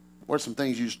 What are some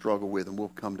things you struggle with, and we'll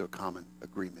come to a common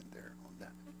agreement there.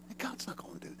 God's not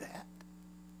going to do that.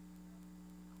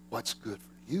 What's good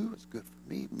for you is good for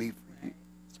me for you,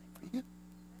 same for you.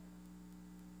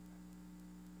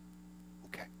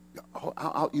 Okay.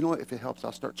 You know what? If it helps,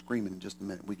 I'll start screaming in just a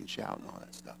minute. We can shout and all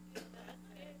that stuff.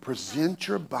 Present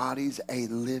your bodies a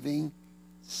living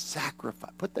sacrifice.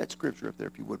 Put that scripture up there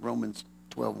if you would, Romans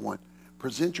 12:1.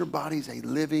 Present your bodies a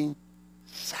living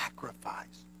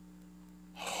sacrifice.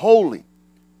 Holy,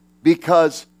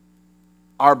 because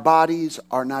our bodies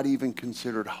are not even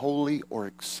considered holy or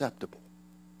acceptable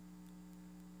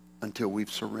until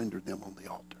we've surrendered them on the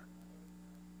altar.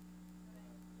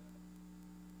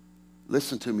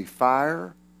 Listen to me.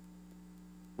 Fire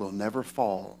will never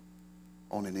fall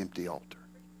on an empty altar.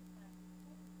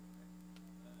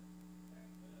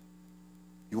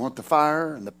 You want the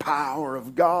fire and the power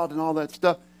of God and all that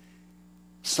stuff?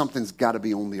 Something's got to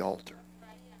be on the altar.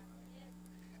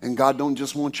 And God don't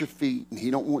just want your feet, and he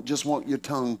don't just want your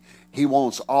tongue. He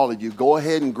wants all of you. Go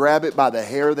ahead and grab it by the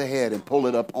hair of the head and pull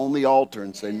it up on the altar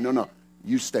and say, no,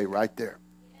 you stay right there.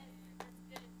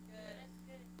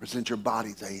 Present your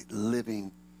bodies a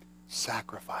living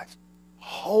sacrifice,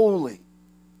 holy,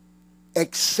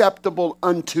 acceptable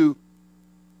unto.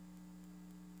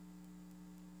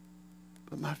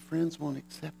 But my friends won't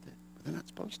accept it, but they're not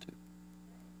supposed to.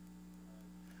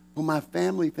 Well, my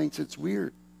family thinks it's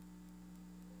weird.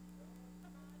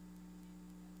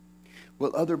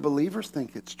 Well, other believers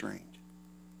think it's strange.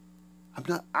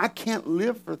 I can't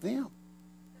live for them.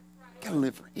 I gotta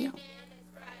live for him.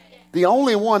 The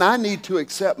only one I need to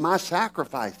accept my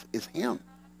sacrifice is him.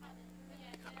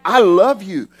 I love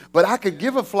you, but I could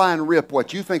give a flying rip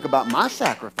what you think about my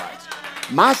sacrifice.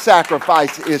 My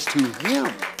sacrifice is to him.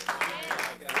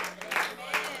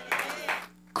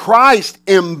 Christ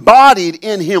embodied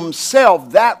in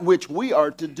himself that which we are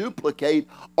to duplicate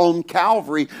on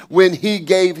Calvary when he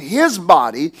gave his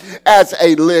body as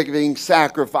a living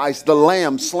sacrifice, the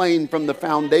lamb slain from the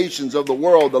foundations of the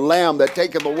world, the lamb that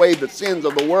taketh away the sins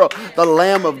of the world, the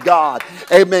Lamb of God.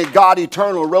 Amen. God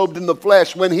eternal, robed in the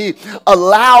flesh, when he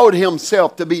allowed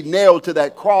himself to be nailed to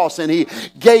that cross and he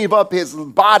gave up his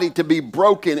body to be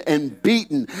broken and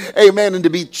beaten, amen, and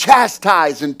to be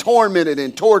chastised and tormented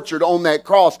and tortured on that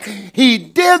cross. He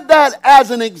did that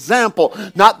as an example.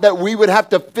 Not that we would have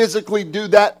to physically do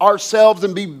that ourselves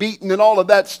and be beaten and all of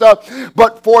that stuff,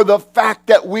 but for the fact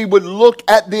that we would look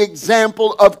at the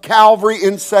example of Calvary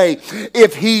and say,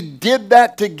 if he did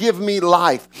that to give me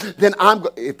life, then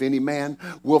if any man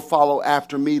will follow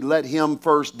after me, let him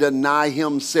first deny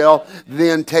himself,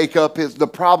 then take up his. The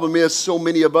problem is so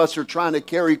many of us are trying to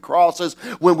carry crosses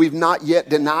when we've not yet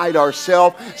denied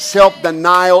ourselves.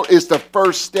 Self-denial is the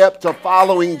first step to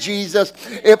following Jesus.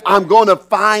 If I'm going to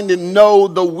find and know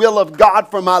the will of God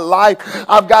for my life,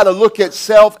 I've got to look at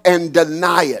self and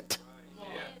deny it.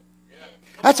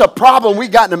 That's a problem we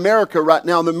got in America right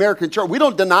now, in the American church. We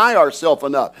don't deny ourselves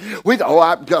enough.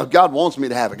 God wants me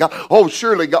to have it.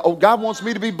 God wants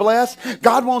me to be blessed.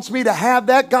 God wants me to have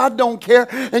that. God don't care.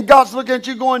 And God's looking at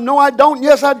you going, no, I don't.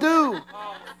 Yes, I do.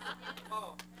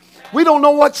 We don't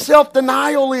know what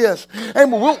self-denial is.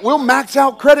 And we'll max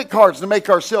out credit cards to make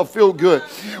ourselves feel good.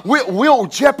 We'll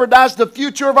jeopardize the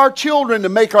future of our children to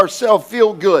make ourselves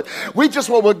feel good. We just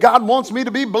want what God wants me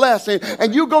to be blessed.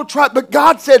 And you go try. But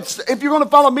God said, if you're going to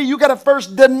follow me, you got to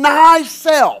first deny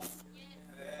self.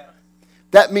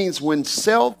 That means when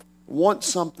self wants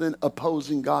something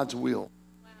opposing God's will,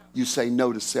 you say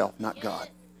no to self, not God.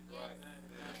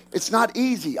 It's not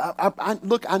easy.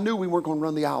 I knew we weren't going to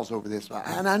run the aisles over this.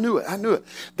 And I knew it.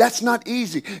 That's not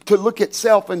easy to look at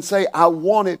self and say, I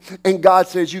want it. And God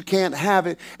says, you can't have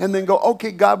it. And then go,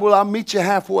 okay, God, well, I'll meet you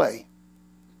halfway.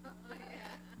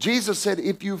 Jesus said,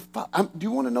 do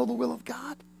you want to know the will of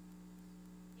God?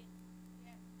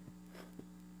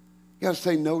 You got to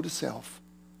say no to self.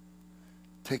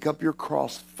 Take up your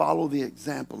cross. Follow the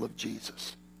example of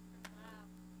Jesus.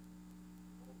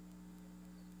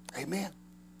 Amen.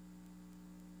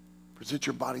 Present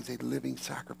your bodies a living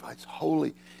sacrifice,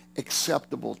 holy,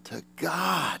 acceptable to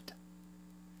God.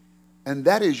 And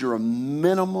that is your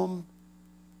minimum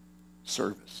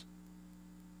service.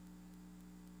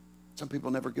 Some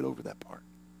people never get over that part.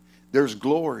 There's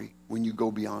glory when you go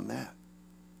beyond that.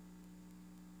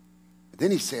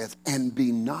 Then he says, and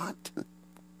be not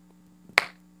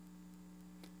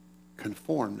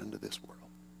conformed unto this world,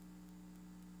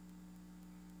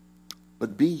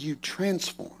 but be you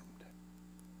transformed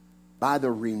by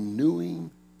the renewing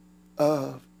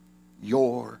of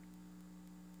your.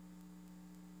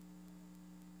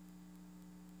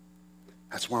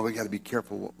 That's why we got to be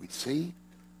careful what we see,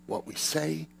 what we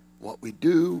say, what we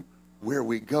do, where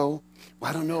we go.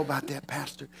 Well, I don't know about that,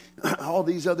 Pastor. All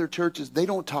these other churches, they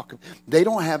don't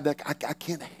have that. I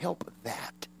can't help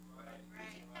that.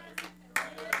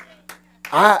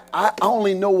 I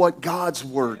only know what God's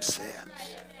word says.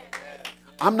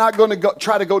 I'm not going to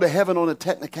try to go to heaven on a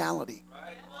technicality.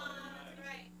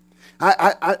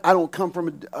 I don't come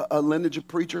from a lineage of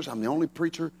preachers. I'm the only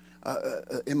preacher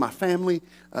in my family.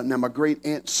 Now, my great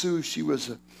Aunt Sue,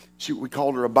 we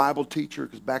called her a Bible teacher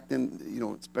because back then,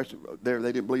 especially there,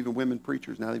 they didn't believe in women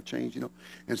preachers. Now they've changed,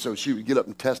 And so she would get up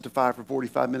and testify for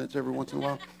 45 minutes every once in a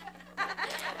while.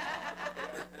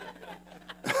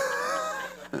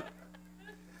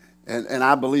 And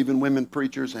I believe in women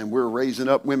preachers, and we're raising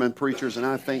up women preachers, and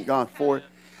I thank God for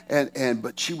it.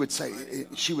 But she would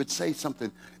say something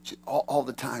all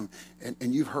the time,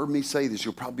 and you've heard me say this.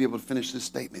 You'll probably be able to finish this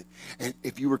statement. And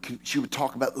she would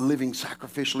talk about living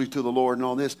sacrificially to the Lord and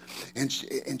all this, and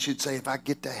she'd say, if I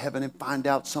get to heaven and find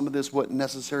out some of this wasn't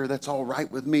necessary, that's all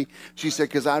right with me. She said,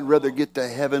 because I'd rather get to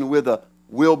heaven with a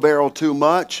wheelbarrow too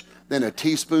much than a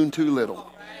teaspoon too little.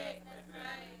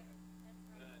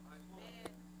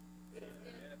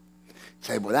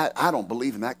 Say, well, I don't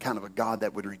believe in that kind of a God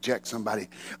that would reject somebody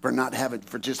for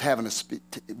just having a speak.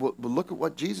 Well, look at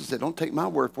what Jesus said. Don't take my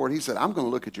word for it. He said, I'm going to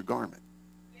look at your garment.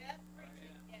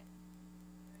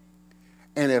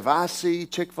 And if I see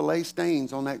Chick-fil-A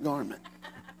stains on that garment,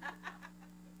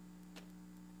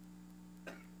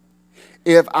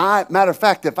 Matter of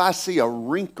fact, if I see a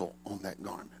wrinkle on that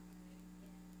garment,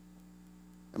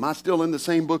 am I still in the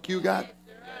same book you got?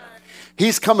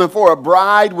 He's coming for a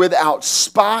bride without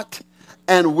spot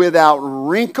and without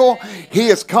wrinkle. He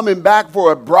is coming back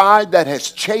for a bride that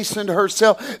has chastened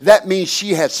herself. That means she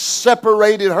has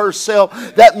separated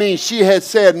herself. That means she has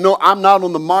said, no, I'm not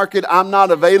on the market. I'm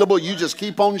not available. You just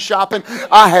keep on shopping.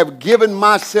 I have given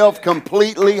myself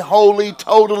completely, wholly,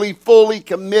 totally, fully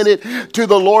committed to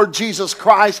the Lord Jesus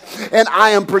Christ. And I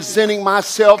am presenting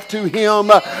myself to Him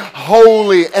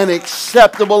holy and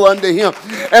acceptable unto Him.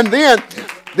 And then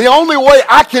the only way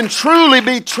I can truly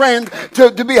be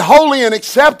to be holy and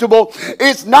acceptable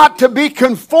is not to be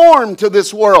conformed to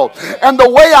this world. And the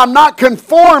way I'm not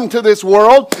conformed to this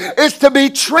world is to be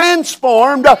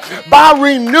transformed by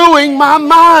renewing my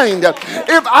mind.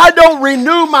 If I don't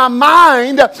renew my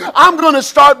mind, I'm going to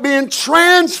start being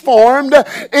transformed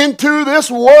into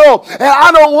this world. And I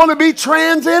don't want to be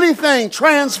transformed,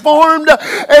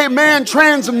 amen,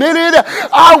 transmitted.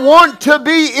 I want to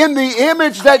be in the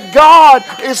image that God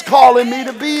is calling me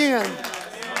to be in.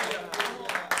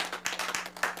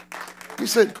 He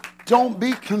said, don't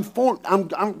be conformed.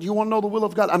 You want to know the will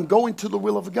of God? I'm going to the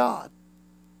will of God.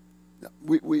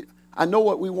 I know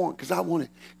what we want because I want it.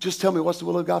 Just tell me what's the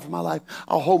will of God for my life.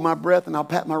 I'll hold my breath and I'll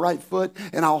pat my right foot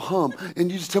and I'll hum.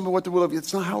 And you just tell me what the will of God is.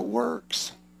 It's not how it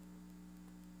works.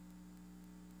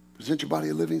 Present your body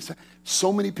a living sacrifice.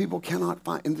 So many people cannot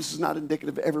find, and this is not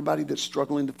indicative of everybody that's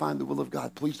struggling to find the will of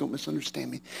God. Please don't misunderstand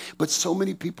me. But so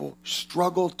many people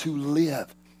struggle to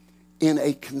live in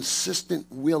a consistent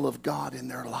will of God in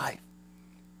their life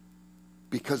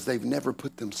because they've never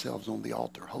put themselves on the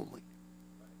altar holy.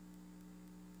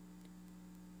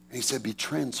 And he said, be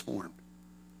transformed.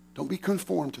 Don't be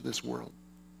conformed to this world.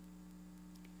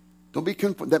 Don't be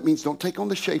conformed. That means don't take on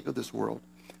the shape of this world.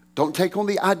 Don't take on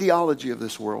the ideology of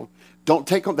this world. Don't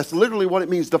take on, that's literally what it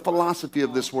means, the philosophy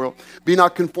of this world. Be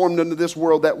not conformed unto this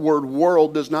world. That word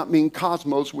world does not mean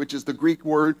cosmos, which is the Greek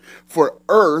word for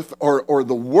earth or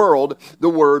the world. The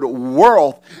word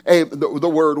world,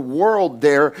 the word world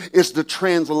there is the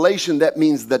translation that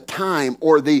means the time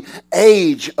or the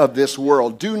age of this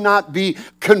world. Do not be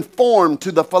conformed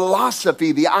to the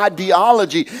philosophy, the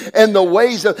ideology, and the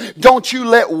ways of, don't you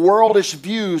let worldish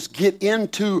views get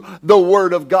into the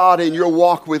Word of God in your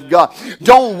walk with God.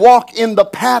 Don't walk in the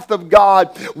path of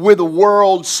God with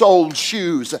world-soled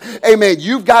shoes. Amen.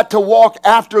 You've got to walk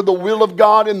after the will of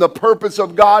God and the purpose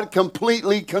of God,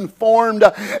 completely conformed,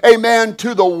 amen,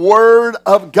 to the Word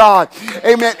of God.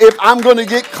 Amen. If I'm going to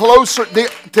get closer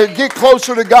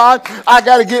to God, I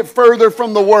got to get further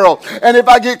from the world. And if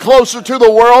I get closer to the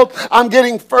world, I'm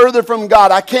getting further from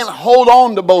God. I can't hold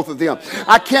on to both of them.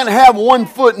 I can't have one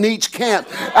foot in each camp.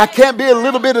 I can't be a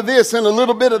little bit of this and a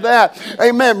little bit of that.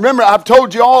 Amen. Remember, I've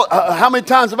told you all, how many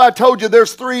times have I told you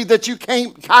there's three that you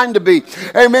can't kind of be?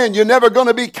 Amen. You're never going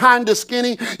to be kind of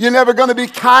skinny. You're never going to be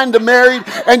kind of married.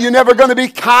 And you're never going to be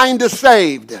kind of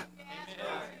saved.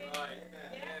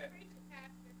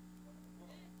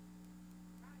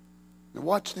 Now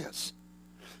watch this.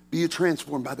 Be ye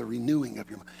transformed by the renewing of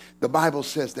your mind. The Bible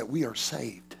says that we are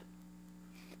saved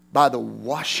by the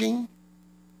washing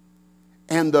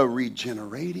and the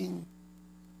regenerating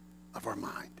of our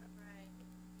mind.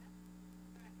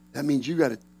 That means you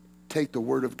got to take the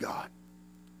Word of God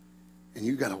and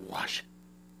you got to wash it.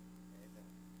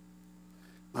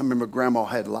 I remember Grandma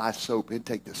had lye soap. It'd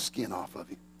take the skin off of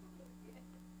you.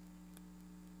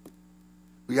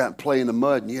 We got to play in the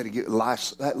mud and you had to get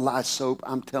that lye soap.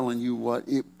 I'm telling you what,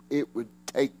 it would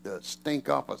take the stink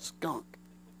off a skunk.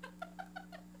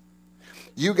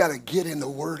 You got to get in the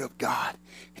Word of God.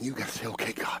 And you got to say,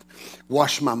 okay, God,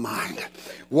 wash my mind.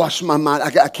 Wash my mind.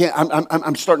 I can't,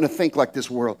 I'm starting to think like this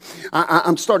world.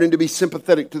 I'm starting to be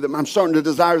sympathetic to them. I'm starting to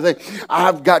desire that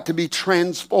I've got to be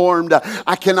transformed.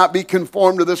 I cannot be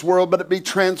conformed to this world, but be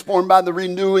transformed by the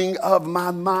renewing of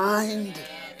my mind.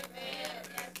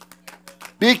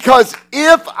 Because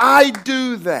if I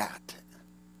do that,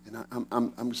 and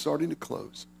I'm starting to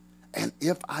close, and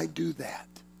if I do that,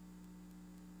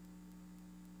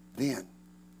 then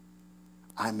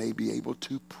I may be able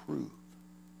to prove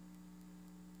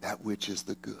that which is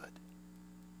the good,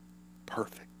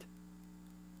 perfect,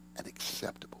 and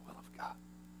acceptable will of God.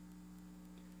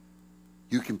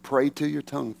 You can pray till your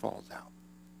tongue falls out.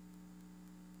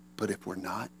 But if we're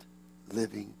not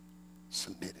living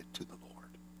submitted to the Lord,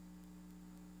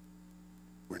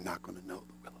 we're not going to know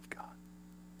the will of God.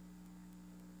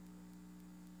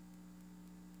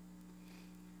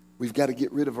 We've got to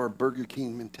get rid of our Burger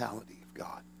King mentality of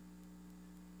God.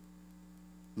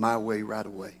 My way, right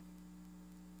away.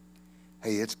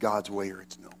 Hey, it's God's way or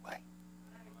it's no way.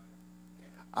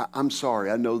 I'm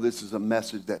sorry. I know this is a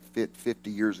message that fit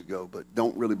 50 years ago, but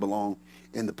don't really belong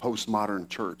in the postmodern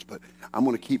church. But I'm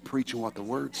going to keep preaching what the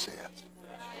Word says.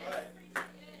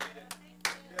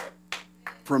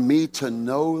 For me to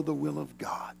know the will of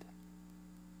God,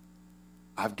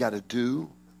 I've got to do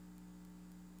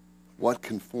what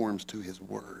conforms to His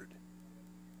Word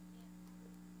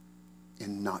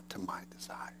and not to my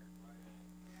desire.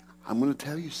 I'm going to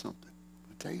tell you something.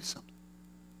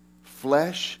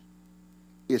 Flesh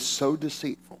is so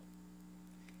deceitful,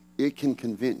 it can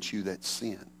convince you that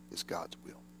sin is God's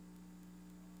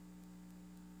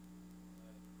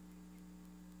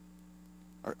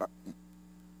will.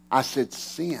 I said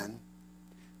sin,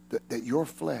 that your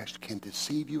flesh can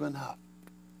deceive you enough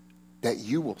that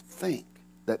you will think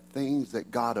that things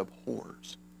that God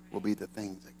abhors will be the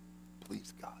things that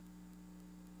please God.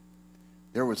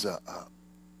 There was a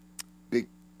big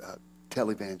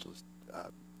televangelist,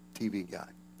 TV guy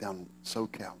down in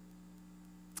SoCal,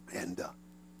 and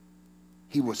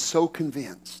he was so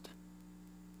convinced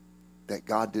that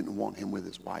God didn't want him with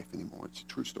his wife anymore. It's a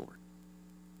true story.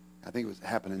 I think it was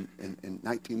happening in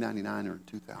 1999 or in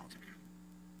 2000.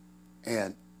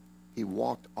 And he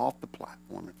walked off the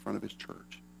platform in front of his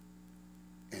church,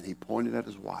 and he pointed at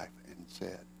his wife and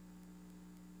said,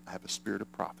 I have a spirit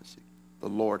of prophecy. The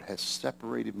Lord has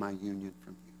separated my union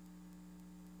from you,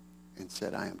 and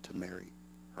said, I am to marry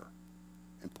her,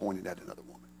 and pointed at another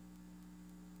woman.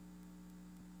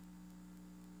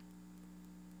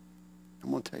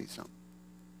 I'm going to tell you something.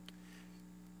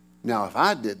 Now, if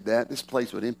I did that, this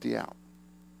place would empty out.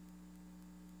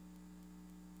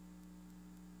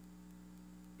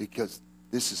 Because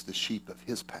this is the sheep of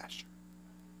His pasture.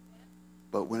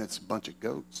 But when it's a bunch of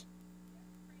goats,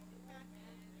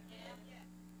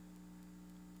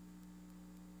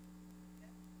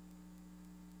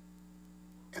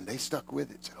 and they stuck with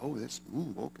it, said, oh, this,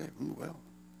 okay, well,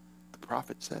 the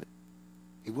prophet said it.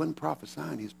 He wasn't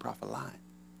prophesying, he was prophesying.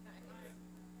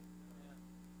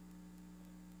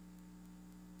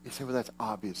 He said, well, that's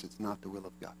obvious. It's not the will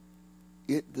of God.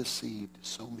 It deceived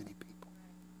so many people.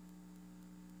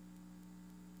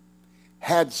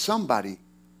 Had somebody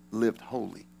lived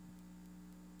holy,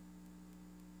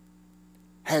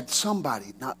 had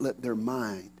somebody not let their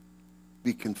mind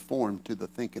be conformed to the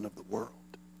thinking of the world,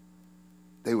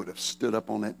 they would have stood up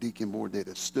on that deacon board, they'd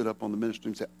have stood up on the ministry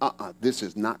and said, this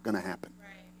is not going to happen.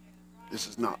 This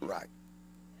is not right.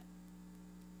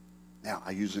 Now,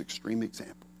 I use an extreme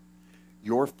example.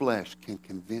 Your flesh can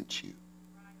convince you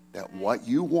that what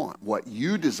you want, what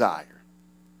you desire,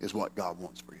 is what God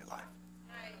wants for your life.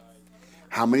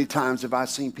 How many times have I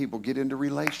seen people get into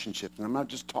relationships? And I'm not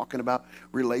just talking about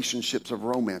relationships of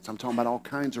romance. I'm talking about all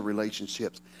kinds of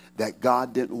relationships that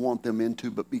God didn't want them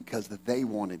into, but because they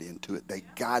wanted into it, they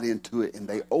got into it, and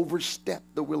they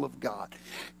overstepped the will of God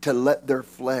to let their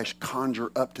flesh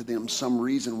conjure up to them some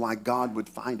reason why God would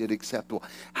find it acceptable.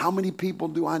 How many people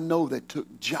do I know that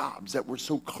took jobs that were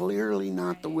so clearly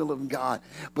not the will of God,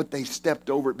 but they stepped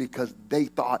over it because they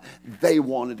thought they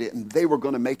wanted it and they were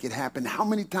going to make it happen? How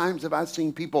many times have I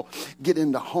seen people get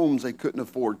into homes they couldn't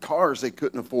afford, cars they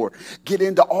couldn't afford, get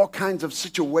into all kinds of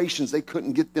situations they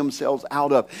couldn't get themselves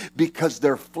out of because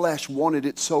their flesh wanted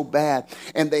it so bad,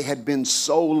 and they had been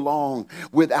so long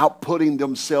without putting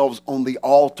themselves on the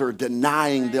altar,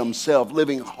 denying themselves,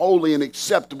 living holy and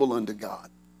acceptable unto God.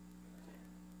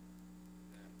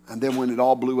 And then when it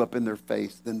all blew up in their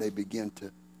face, then they begin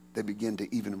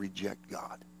to even reject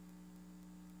God.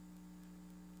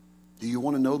 Do you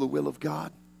want to know the will of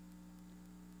God?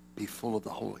 Be full of the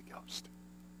Holy Ghost.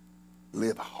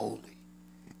 Live holy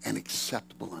and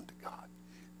acceptable unto God.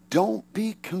 Don't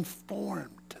be conformed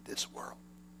to this world.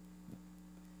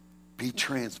 Be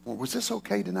transformed. Was this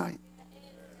okay tonight?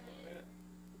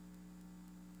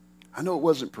 I know it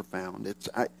wasn't profound.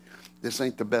 This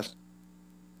ain't the best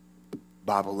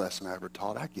Bible lesson I ever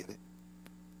taught. I get it.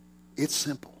 It's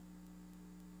simple.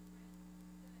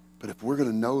 But if we're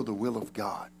going to know the will of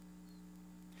God,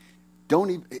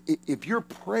 if you're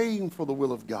praying for the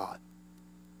will of God,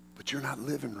 but you're not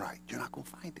living right, you're not going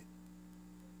to find it.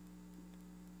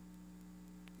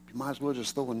 You might as well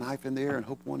just throw a knife in the air and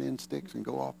hope one end sticks and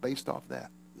go off based off that.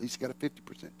 At least you got a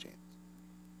 50% chance.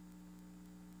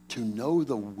 To know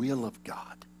the will of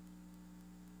God.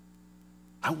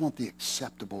 I want the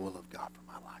acceptable will of God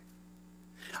for my life.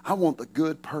 I want the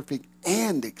good, perfect,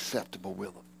 and acceptable will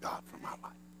of God for my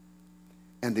life.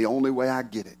 And the only way I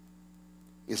get it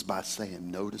is by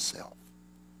saying no to self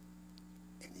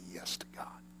and yes to God.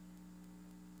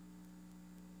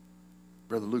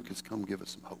 Brother Lucas, come give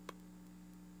us some hope.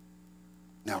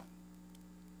 Now,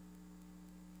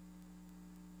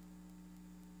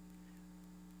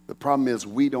 problem is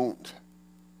we don't,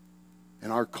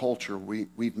 in our culture,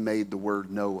 we've made the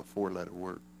word no a four-letter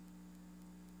word.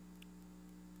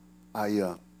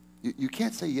 You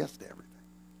can't say yes to everything.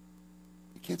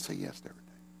 You can't say yes to everything.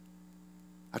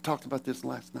 I talked about this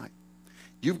last night.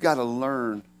 You've got to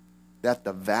learn that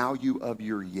the value of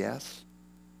your yes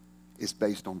is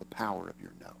based on the power of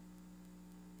your no.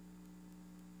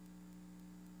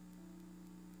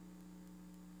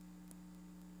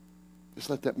 Just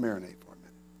let that marinate for a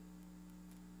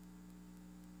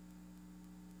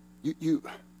minute.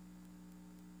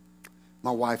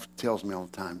 My wife tells me all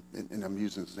the time, and I'm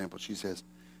using this example, she says,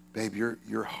 babe,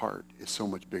 your heart is so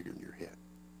much bigger than your head.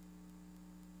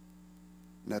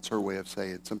 And that's her way of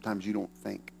saying it. Sometimes you don't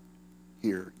think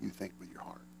here, you think with your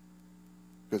heart.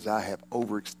 Because I have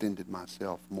overextended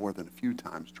myself more than a few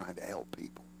times trying to help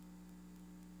people.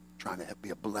 Trying to be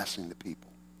a blessing to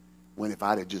people. When if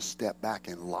I'd have just stepped back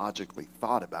and logically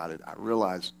thought about it, I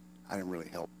realized I didn't really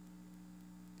help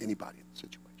anybody in the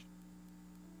situation.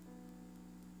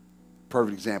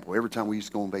 Perfect example. Every time we used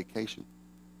to go on vacation,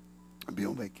 I'd be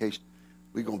on vacation.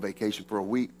 We'd go on vacation for a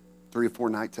week. 3 or 4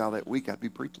 nights out of that week, I'd be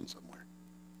preaching somewhere.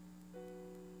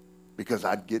 Because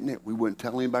I'd get in it. We wouldn't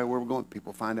tell anybody where we're going.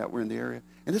 People find out we're in the area.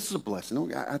 And this is a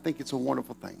blessing. I think it's a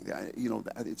wonderful thing.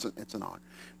 It's an honor.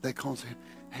 They call and say,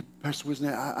 hey, Pastor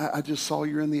Whiseant, I just saw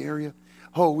you're in the area.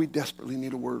 Oh, we desperately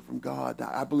need a word from God.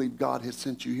 I believe God has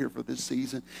sent you here for this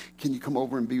season. Can you come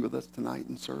over and be with us tonight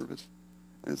in service?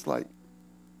 And it's like,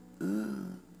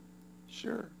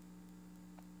 sure.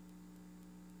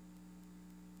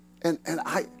 And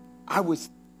I was,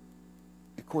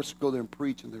 of course, go there and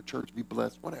preach in their church, be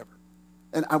blessed, whatever.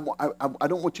 And I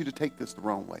don't want you to take this the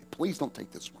wrong way. Please don't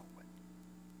take this the wrong way.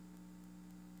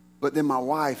 But then my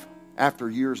wife, after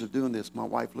years of doing this, my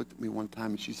wife looked at me one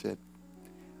time and she said,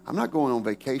 I'm not going on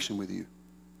vacation with you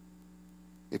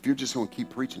if you're just going to keep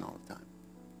preaching all the time.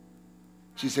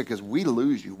 She said, because we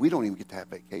lose you. We don't even get to have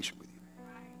vacation with you.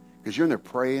 Because you're in there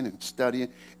praying and studying,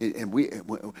 and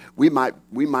we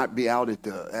might be out at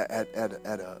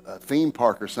a theme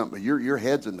park or something, but your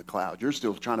head's in the clouds. You're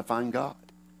still trying to find God.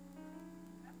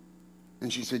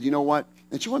 And she said, you know what?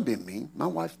 And she wasn't being mean. My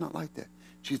wife's not like that.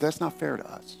 She said, that's not fair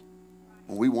to us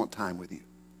when we want time with you.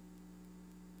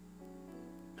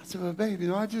 I said, well, babe,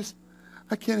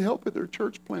 I can't help it. They're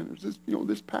church planners.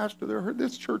 This pastor,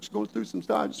 this church goes through some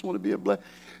stuff. I just want to be a blessing.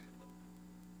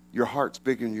 Your heart's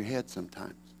bigger than your head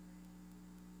sometimes.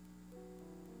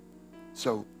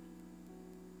 So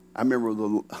I remember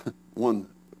a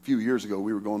few years ago,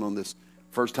 we were going on this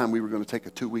first time we were going to take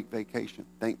a 2-week vacation.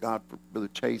 Thank God for Brother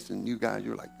Chase and you guys.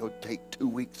 You're like, go take 2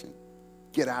 weeks and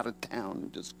get out of town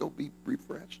and just go be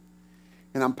refreshed.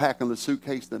 And I'm packing the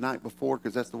suitcase the night before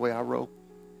because that's the way I roll.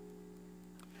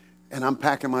 And I'm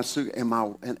packing my suit and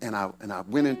I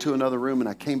went into another room and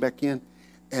I came back in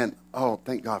and oh,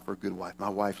 thank God for a good wife. My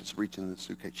wife is reaching in the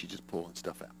suitcase. She's just pulling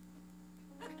stuff out.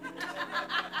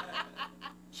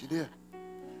 She did.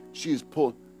 She was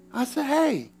pulling. I said,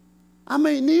 hey, I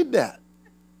may need that.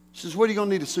 She says, what are you going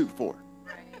to need a suit for?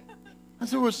 I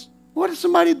said, well, what if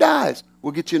somebody dies?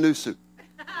 We'll get you a new suit.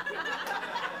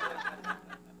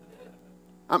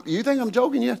 You think I'm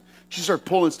joking? Yes. She started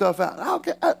pulling stuff out.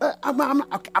 Okay, I'm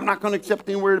not going to accept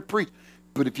anywhere to preach.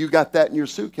 But if you got that in your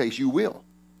suitcase, you will.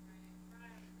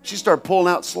 She started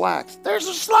pulling out slacks. There's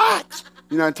the slacks.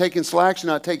 You're not taking slacks.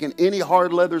 You're not taking any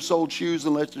hard leather-soled shoes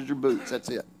unless it's your boots. That's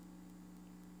it.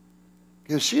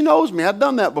 Because she knows me. I've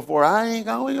done that before. I ain't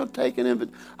going to take an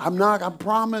invitation. I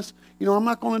promise. I'm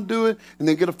not going to do it. And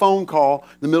then get a phone call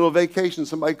in the middle of vacation.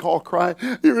 Somebody call crying.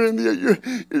 We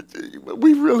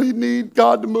really need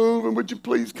God to move. And would you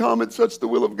please come? It's such the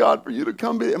will of God for you to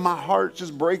come. And my heart's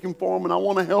just breaking for them. And I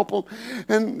want to help them.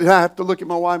 And I have to look at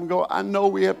my wife and go, I know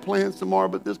we have plans tomorrow.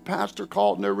 But this pastor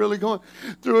called and they're really going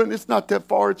through it. And it's not that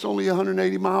far. It's only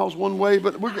 180 miles one way.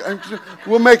 But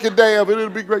we'll make a day of it. It'll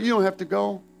be great. You don't have to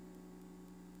go.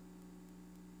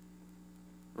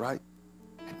 Right?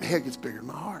 And my head gets bigger than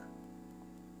my heart.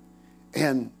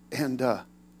 And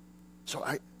so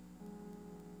I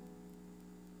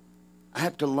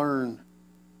have to learn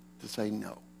to say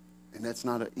no. And that's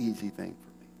not an easy thing for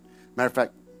me. Matter of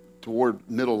fact, toward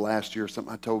middle last year,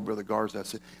 something I told Brother Garza, I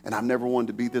said, and I've never wanted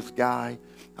to be this guy.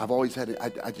 I've always had it.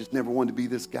 I just never wanted to be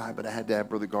this guy, but I had to have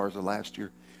Brother Garza last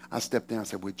year. I stepped down and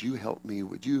said, would you help me?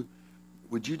 Would you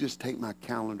just take my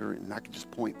calendar and I could just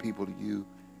point people to you?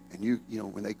 And you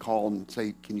when they call and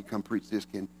say, can you come preach this?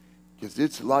 Because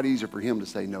it's a lot easier for him to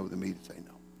say no than me to say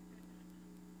no.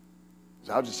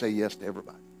 Because I'll just say yes to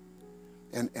everybody.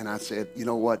 And I said, you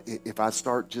know what? If I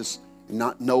start just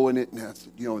not knowing it, and I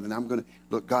said, then I'm going to,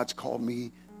 look, God's called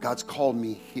me God's called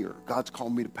me here. God's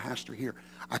called me to pastor here.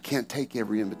 I can't take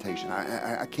every invitation.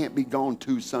 I can't be gone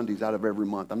 2 Sundays out of every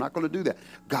month. I'm not going to do that.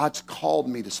 God's called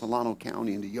me to Solano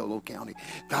County and to Yolo County.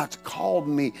 God's called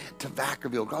me to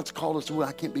Vacaville. God's called us. Well,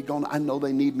 I can't be gone. I know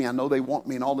they need me. I know they want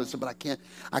me and all this, but I can't.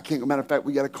 Matter of fact,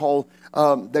 we got a call.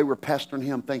 They were pestering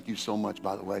him. Thank you so much,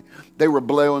 by the way. They were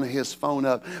blowing his phone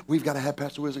up. We've got to have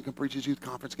Pastor Whiseant come preach his youth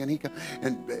conference. Can he come?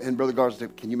 And Brother Garza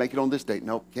said, can you make it on this date?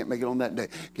 Nope, can't make it on that day.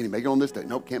 Can you make it on this date?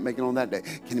 Nope, can't make it on that day.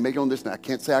 Can you make it on this day? I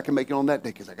can't say I can make it on that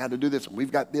day because I got to do this. And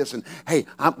we've got this. And hey,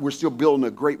 we're still building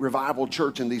a great revival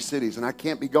church in these cities. And I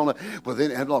can't be going to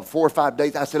within 4 or 5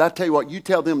 days. I said, I tell you what, you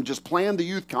tell them just plan the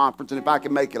youth conference. And if I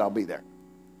can make it, I'll be there.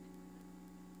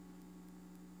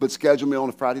 But schedule me on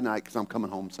a Friday night because I'm coming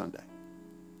home Sunday.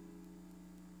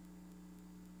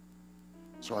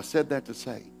 So I said that to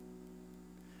say,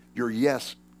 your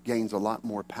yes gains a lot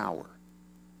more power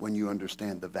when you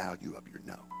understand the value of your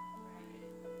no.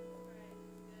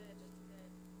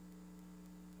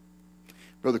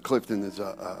 Brother Clifton is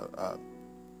a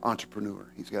entrepreneur.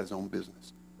 He's got his own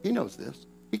business. He knows this.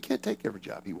 He can't take every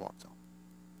job he walks on.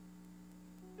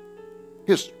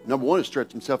 His number one is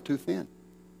stretch himself too thin.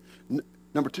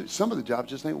 Number two, some of the jobs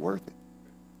just ain't worth it.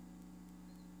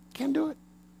 Can't do it.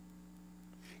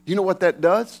 You know what that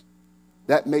does?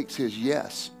 That makes his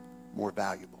yes more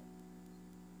valuable.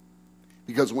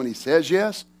 Because when he says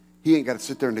yes, he ain't got to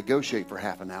sit there and negotiate for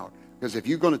half an hour. Because if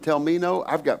you're going to tell me no,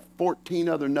 I've got 14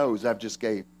 other no's I've just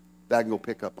gave that I can go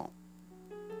pick up on.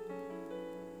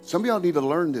 Some of y'all need to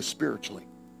learn this spiritually.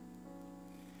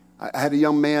 I had a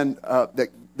young man that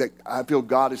I feel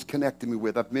God has connected me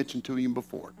with. I've mentioned to him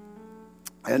before.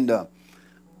 And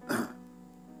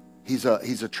he's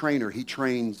a trainer. He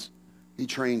trains 3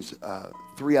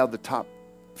 out of the top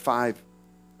 5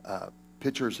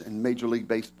 pitchers in Major League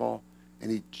Baseball. And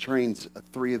he trains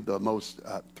 3 of the most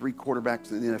 3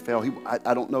 quarterbacks in the NFL.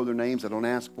 I don't know their names. I don't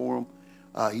ask for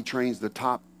them. He trains the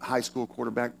top high school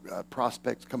quarterback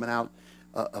prospects coming out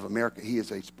of America. He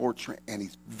is a sports trainer, and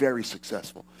he's very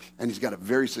successful. And he's got a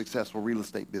very successful real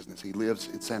estate business. He lives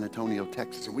in San Antonio,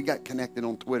 Texas. And we got connected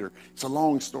on Twitter. It's a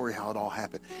long story how it all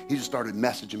happened. He just started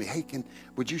messaging me, hey,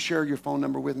 would you share your phone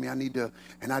number with me? I need to,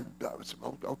 and I was,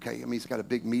 oh, okay. I mean, he's got a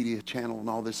big media channel and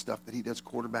all this stuff that he does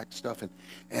quarterback stuff.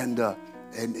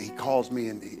 And he calls me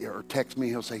or texts me.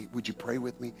 He'll say, would you pray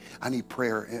with me? I need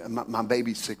prayer. My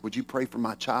baby's sick. Would you pray for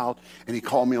my child? And he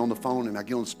called me on the phone, and I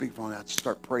get on the speakerphone, and I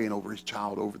start praying over his child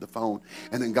over the phone.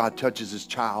 And then God touches his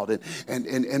child. And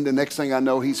the next thing I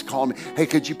know, he's calling me, hey,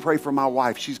 could you pray for my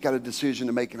wife? She's got a decision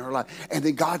to make in her life. And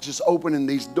then God's just opening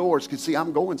these doors because, see,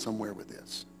 I'm going somewhere with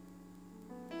this.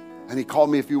 And he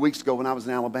called me a few weeks ago when I was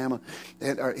in Alabama.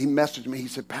 And he messaged me. He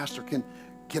said, Pastor, can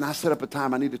I set up a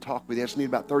time? I need to talk with you. I just need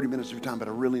about 30 minutes of your time, but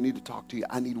I really need to talk to you.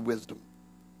 I need wisdom.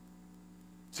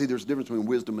 See, there's a difference between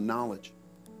wisdom and knowledge.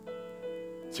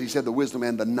 So he said the wisdom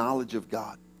and the knowledge of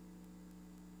God.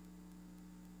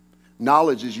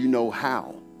 Knowledge is you know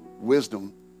how.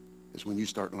 Wisdom is when you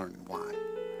start learning why.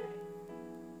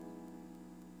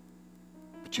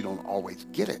 But you don't always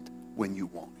get it when you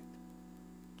want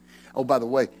it. Oh, by the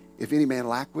way, if any man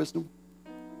lack wisdom,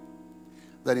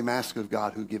 let him ask of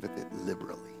God who giveth it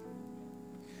liberally.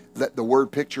 The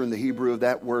word picture in the Hebrew of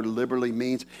that word liberally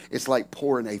means it's like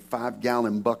pouring a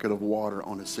 5-gallon bucket of water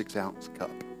on a 6-ounce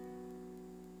cup.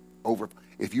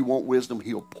 If you want wisdom,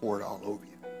 he'll pour it all over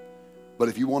you. But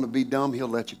if you want to be dumb, he'll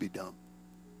let you be dumb.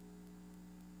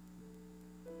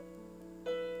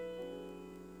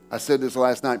 I said this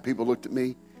last night. People looked at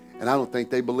me, and I don't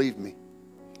think they believed me.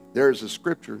 There's a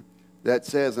scripture that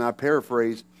says, and I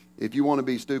paraphrase, if you want to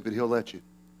be stupid, he'll let you.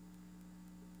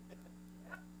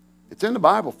 It's in the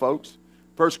Bible, folks.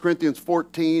 1 Corinthians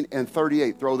 14 and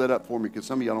 38. Throw that up for me because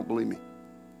some of y'all don't believe me.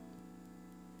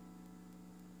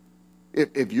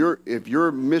 If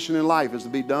your mission in life is to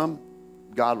be dumb,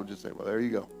 God will just say, well, there you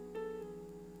go.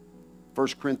 1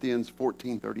 Corinthians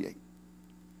 14, 38.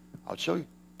 I'll show you.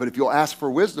 But if you'll ask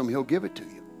for wisdom, he'll give it to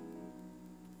you.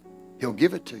 He'll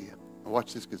give it to you. Now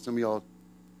watch this because some of y'all,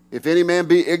 if any man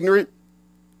be ignorant,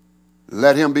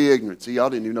 let him be ignorant. See, y'all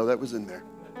didn't even know that was in there.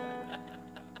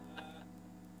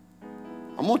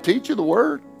 I'm going to teach you the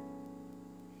word.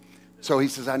 So he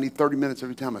says, I need 30 minutes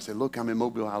every time. I said, look, I'm in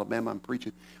Mobile, Alabama. I'm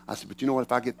preaching. I said, but you know what?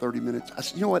 If I get 30 minutes, I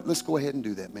said, you know what? Let's go ahead and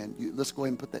do that, man. Let's go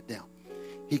ahead and put that down.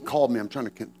 He called me. I'm trying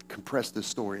to compress this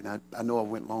story. And I know I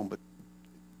went long, but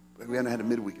we haven't had a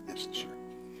midweek of this year.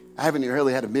 I haven't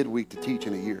really had a midweek to teach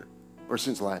in a year or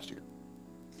since last year.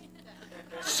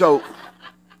 So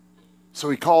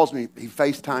he calls me. He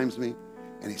FaceTimes me.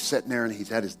 And he's sitting there and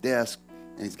he's at his desk.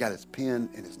 And he's got his pen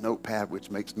and his notepad,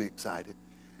 which makes me excited.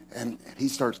 And he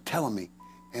starts telling me,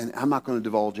 And I'm not going to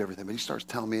divulge everything, but he starts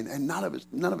telling me, and none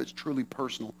of it's truly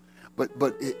personal, but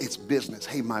it's business.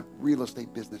 Hey, my real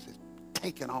estate business is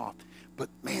taking off. But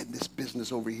man, this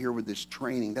business over here with this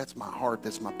training, that's my heart,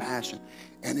 that's my passion.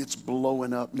 And it's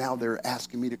blowing up. Now they're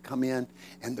asking me to come in,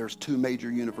 and there's 2 major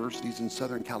universities in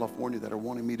Southern California that are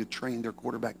wanting me to train their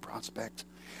quarterback prospects.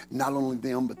 Not only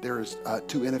them, but there's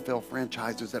 2 NFL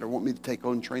franchises that are wanting me to take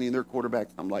on training their quarterbacks.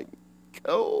 I'm like,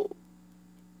 go.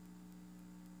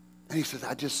 And he says,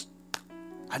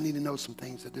 I need to know some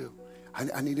things to do.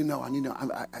 I need to know.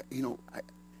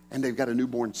 And they've got a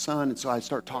newborn son, and so I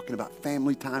start talking about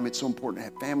family time. It's so important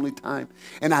to have family time.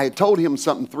 And I had told him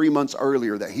something 3 months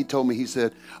earlier that he told me. He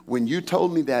said, when you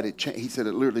told me that, he said,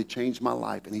 it literally changed my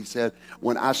life. And he said,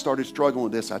 when I started struggling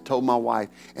with this, I told my wife.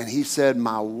 And he said,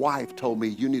 my wife told me,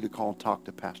 you need to call and talk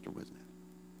to Pastor Whiseant.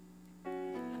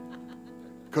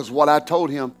 Because what I told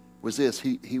him was this.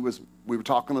 We were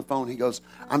talking on the phone. He goes,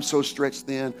 I'm so stretched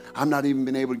thin. I'm not even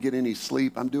been able to get any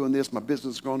sleep. I'm doing this. My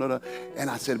business is going on. And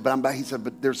I said, he said,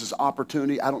 but there's this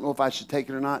opportunity. I don't know if I should take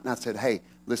it or not. And I said, hey,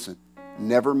 listen,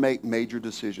 never make major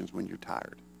decisions when you're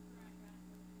tired.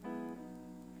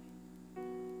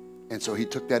 And so he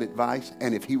took that advice.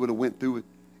 And if he would have went through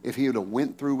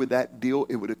with that deal,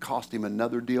 it would have cost him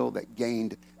another deal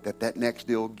that next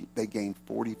deal, they gained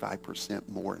 45%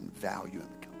 more in value in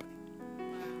the company.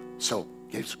 So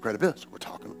gave some credibility. So we're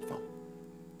talking on the phone.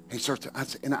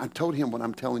 And I told him what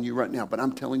I'm telling you right now, but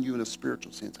I'm telling you in a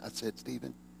spiritual sense. I said,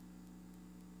 Stephen,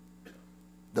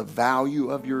 the value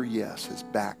of your yes is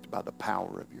backed by the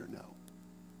power of your no.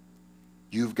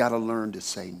 You've got to learn to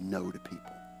say no to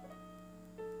people.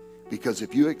 Because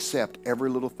if you accept every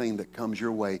little thing that comes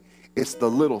your way, it's the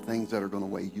little things that are going to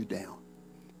weigh you down.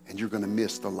 And you're going to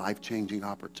miss the life-changing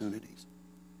opportunities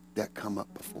that come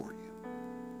up before you.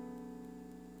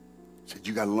 Said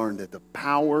you got to learn that the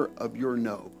power of your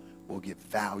no will give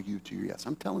value to your yes.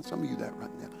 I'm telling some of you that right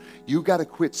now. You got to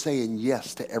quit saying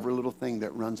yes to every little thing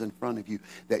that runs in front of you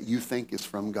that you think is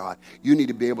from God. You need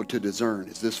to be able to discern,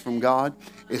 is this from God?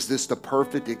 Is this the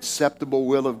perfect, acceptable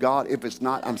will of God? If it's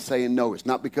not, I'm saying no. It's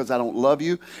not because I don't love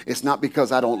you. It's not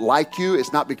because I don't like you.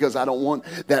 It's not because I don't want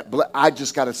that. I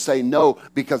just got to say no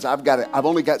because I've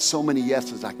only got so many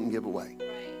yeses I can give away.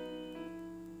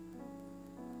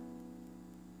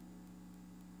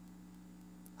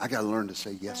 I got to learn to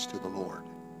say yes to the Lord.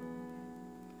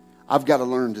 I've got to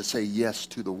learn to say yes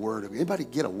to the word. Anybody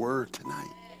get a word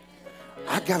tonight?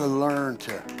 I got to learn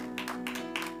to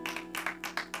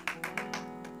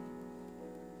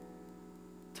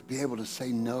be able to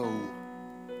say no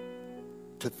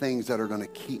to things that are going to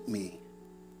keep me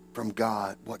from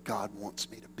God, what God wants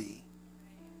me to be.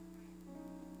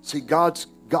 See, God's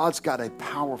got a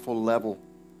powerful level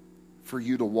for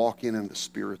you to walk in the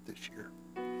Spirit this year.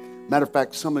 Matter of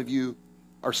fact, some of you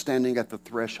are standing at the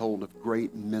threshold of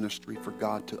great ministry for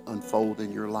God to unfold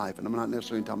in your life. And I'm not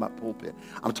necessarily talking about pulpit.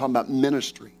 I'm talking about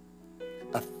ministry.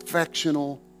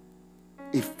 Affectional,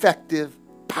 effective,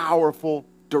 powerful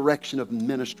direction of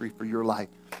ministry for your life.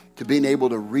 To being able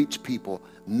to reach people,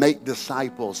 make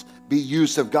disciples, be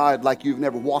used of God like you've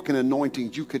never, walk in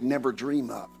anointings you could never dream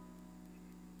of.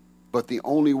 But the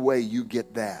only way you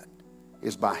get that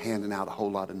is by handing out a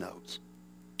whole lot of no's.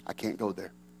 I can't go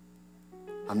there.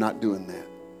 I'm not doing that.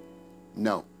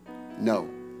 No, no,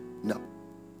 no,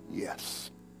 yes.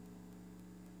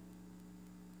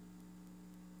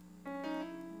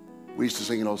 We used to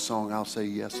sing an old song, I'll say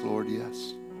yes, Lord,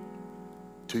 yes.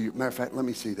 To you. Matter of fact, let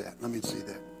me see that.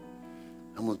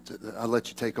 I'll let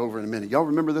you take over in a minute. Y'all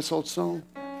remember this old song?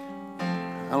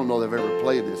 I don't know if they've ever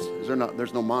played this.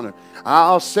 There's no monitor.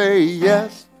 I'll say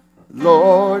yes,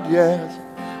 Lord, yes,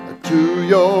 to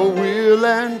your will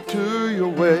and to your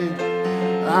way.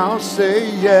 I'll say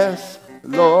yes,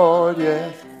 Lord,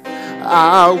 yes.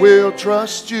 I will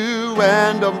trust you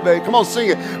and obey. Come on, sing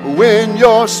it. When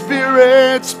your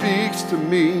Spirit speaks to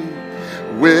me,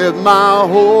 with my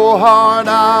whole heart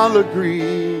I'll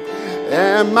agree,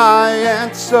 and my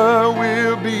answer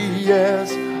will be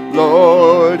yes,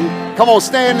 Lord. Come on,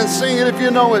 stand and sing it if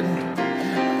you know it.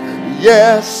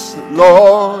 Yes,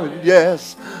 Lord,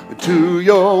 yes, to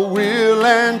your will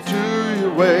and to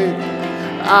your way.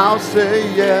 I'll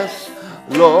say yes,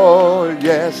 Lord,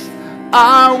 yes.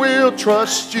 I will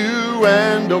trust you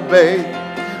and obey.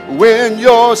 When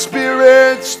your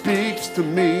Spirit speaks to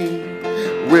me,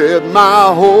 with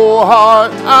my whole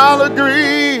heart I'll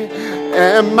agree,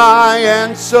 and my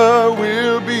answer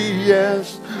will be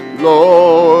yes,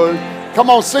 Lord.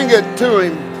 Come on, sing it to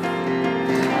him.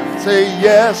 Say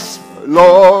yes,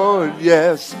 Lord,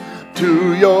 yes,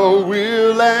 to your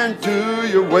will and to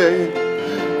your way.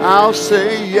 I'll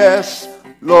say yes,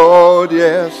 Lord,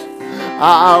 yes.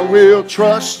 I will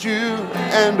trust you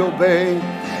and obey.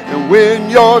 And when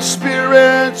your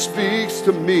Spirit speaks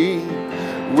to me,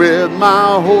 with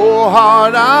my whole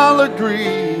heart I'll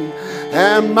agree.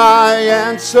 And my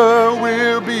answer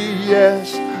will be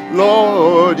yes,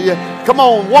 Lord, yeah. Come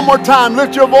on, one more time,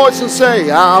 lift your voice and say,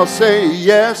 I'll say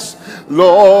yes,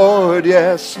 Lord,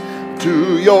 yes,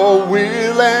 to your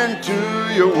will and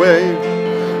to your way.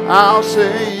 I'll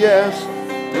say yes,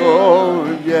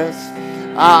 Lord, yes.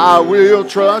 I will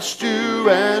trust you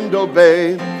and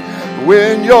obey.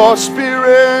 When your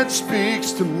Spirit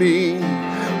speaks to me,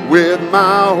 with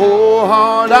my whole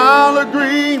heart I'll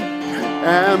agree.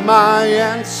 And my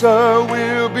answer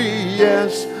will be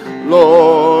yes,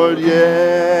 Lord,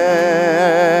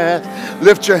 yes.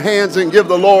 Lift your hands and give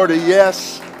the Lord a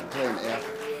yes.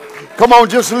 Come on,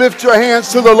 just lift your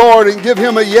hands to the Lord and give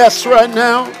him a yes right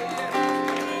now.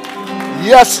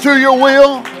 Yes to your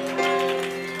will.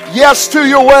 Yes to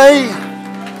your way.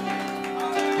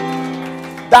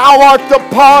 Thou art the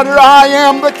potter, I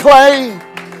am the clay.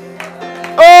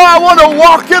 Oh, I want to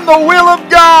walk in the will of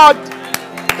God.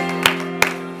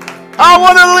 I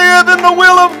want to live in the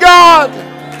will of God.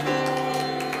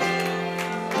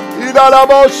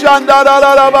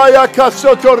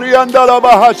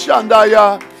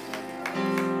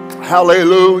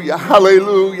 Hallelujah,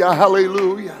 hallelujah,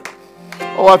 hallelujah.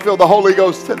 Oh, I feel the Holy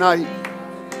Ghost tonight.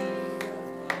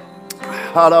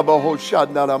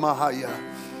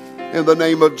 In the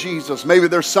name of Jesus. Maybe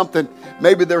there's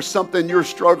something you're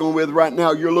struggling with right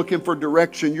now. You're looking for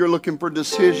direction. You're looking for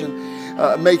decision.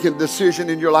 Making a decision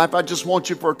in your life. I just want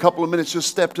you for a couple of minutes, just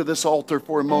step to this altar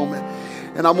for a moment.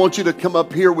 And I want you to come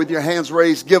up here with your hands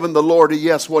raised, giving the Lord a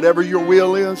yes. Whatever your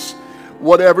will is,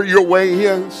 whatever your way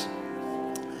is.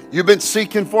 You've been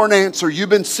seeking for an answer. You've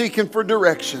been seeking for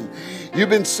direction. You've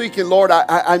been seeking, Lord,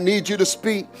 I need you to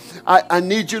speak. I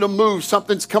need you to move.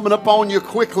 Something's coming up on you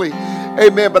quickly.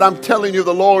 Amen. But I'm telling you,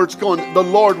 the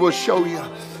Lord will show you.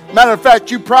 Matter of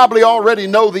fact, you probably already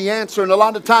know the answer. And a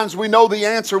lot of times we know the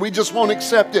answer. We just won't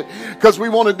accept it because we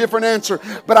want a different answer.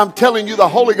 But I'm telling you, the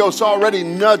Holy Ghost's already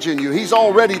nudging you. He's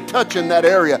already touching that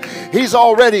area. He's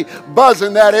already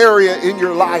buzzing that area in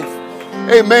your life.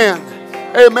 Amen.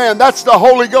 Amen. That's the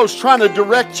Holy Ghost trying to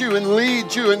direct you and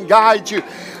lead you and guide you.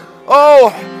 Oh,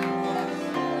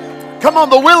 come on.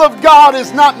 The will of God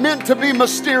is not meant to be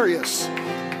mysterious.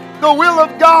 The will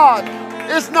of God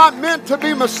is not meant to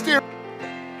be mysterious.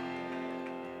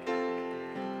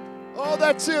 Oh,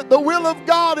 that's it. The will of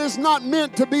God is not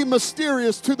meant to be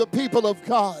mysterious to the people of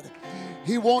God.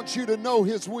 He wants you to know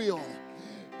His will.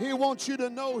 He wants you to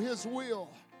know His will.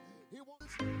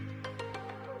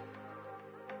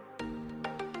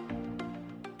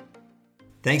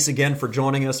 Thanks again for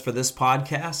joining us for this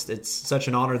podcast. It's such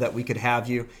an honor that we could have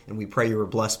you, and we pray you were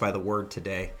blessed by the word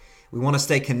today. We want to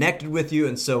stay connected with you,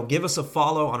 and so give us a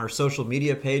follow on our social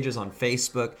media pages on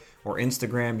Facebook or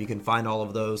Instagram. You can find all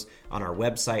of those on our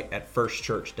website at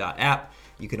firstchurch.app.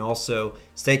 You can also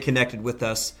stay connected with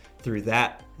us through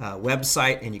that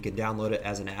website, and you can download it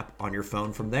as an app on your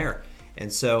phone from there.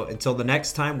 And so until the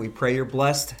next time, we pray you're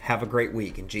blessed. Have a great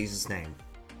week in Jesus' name.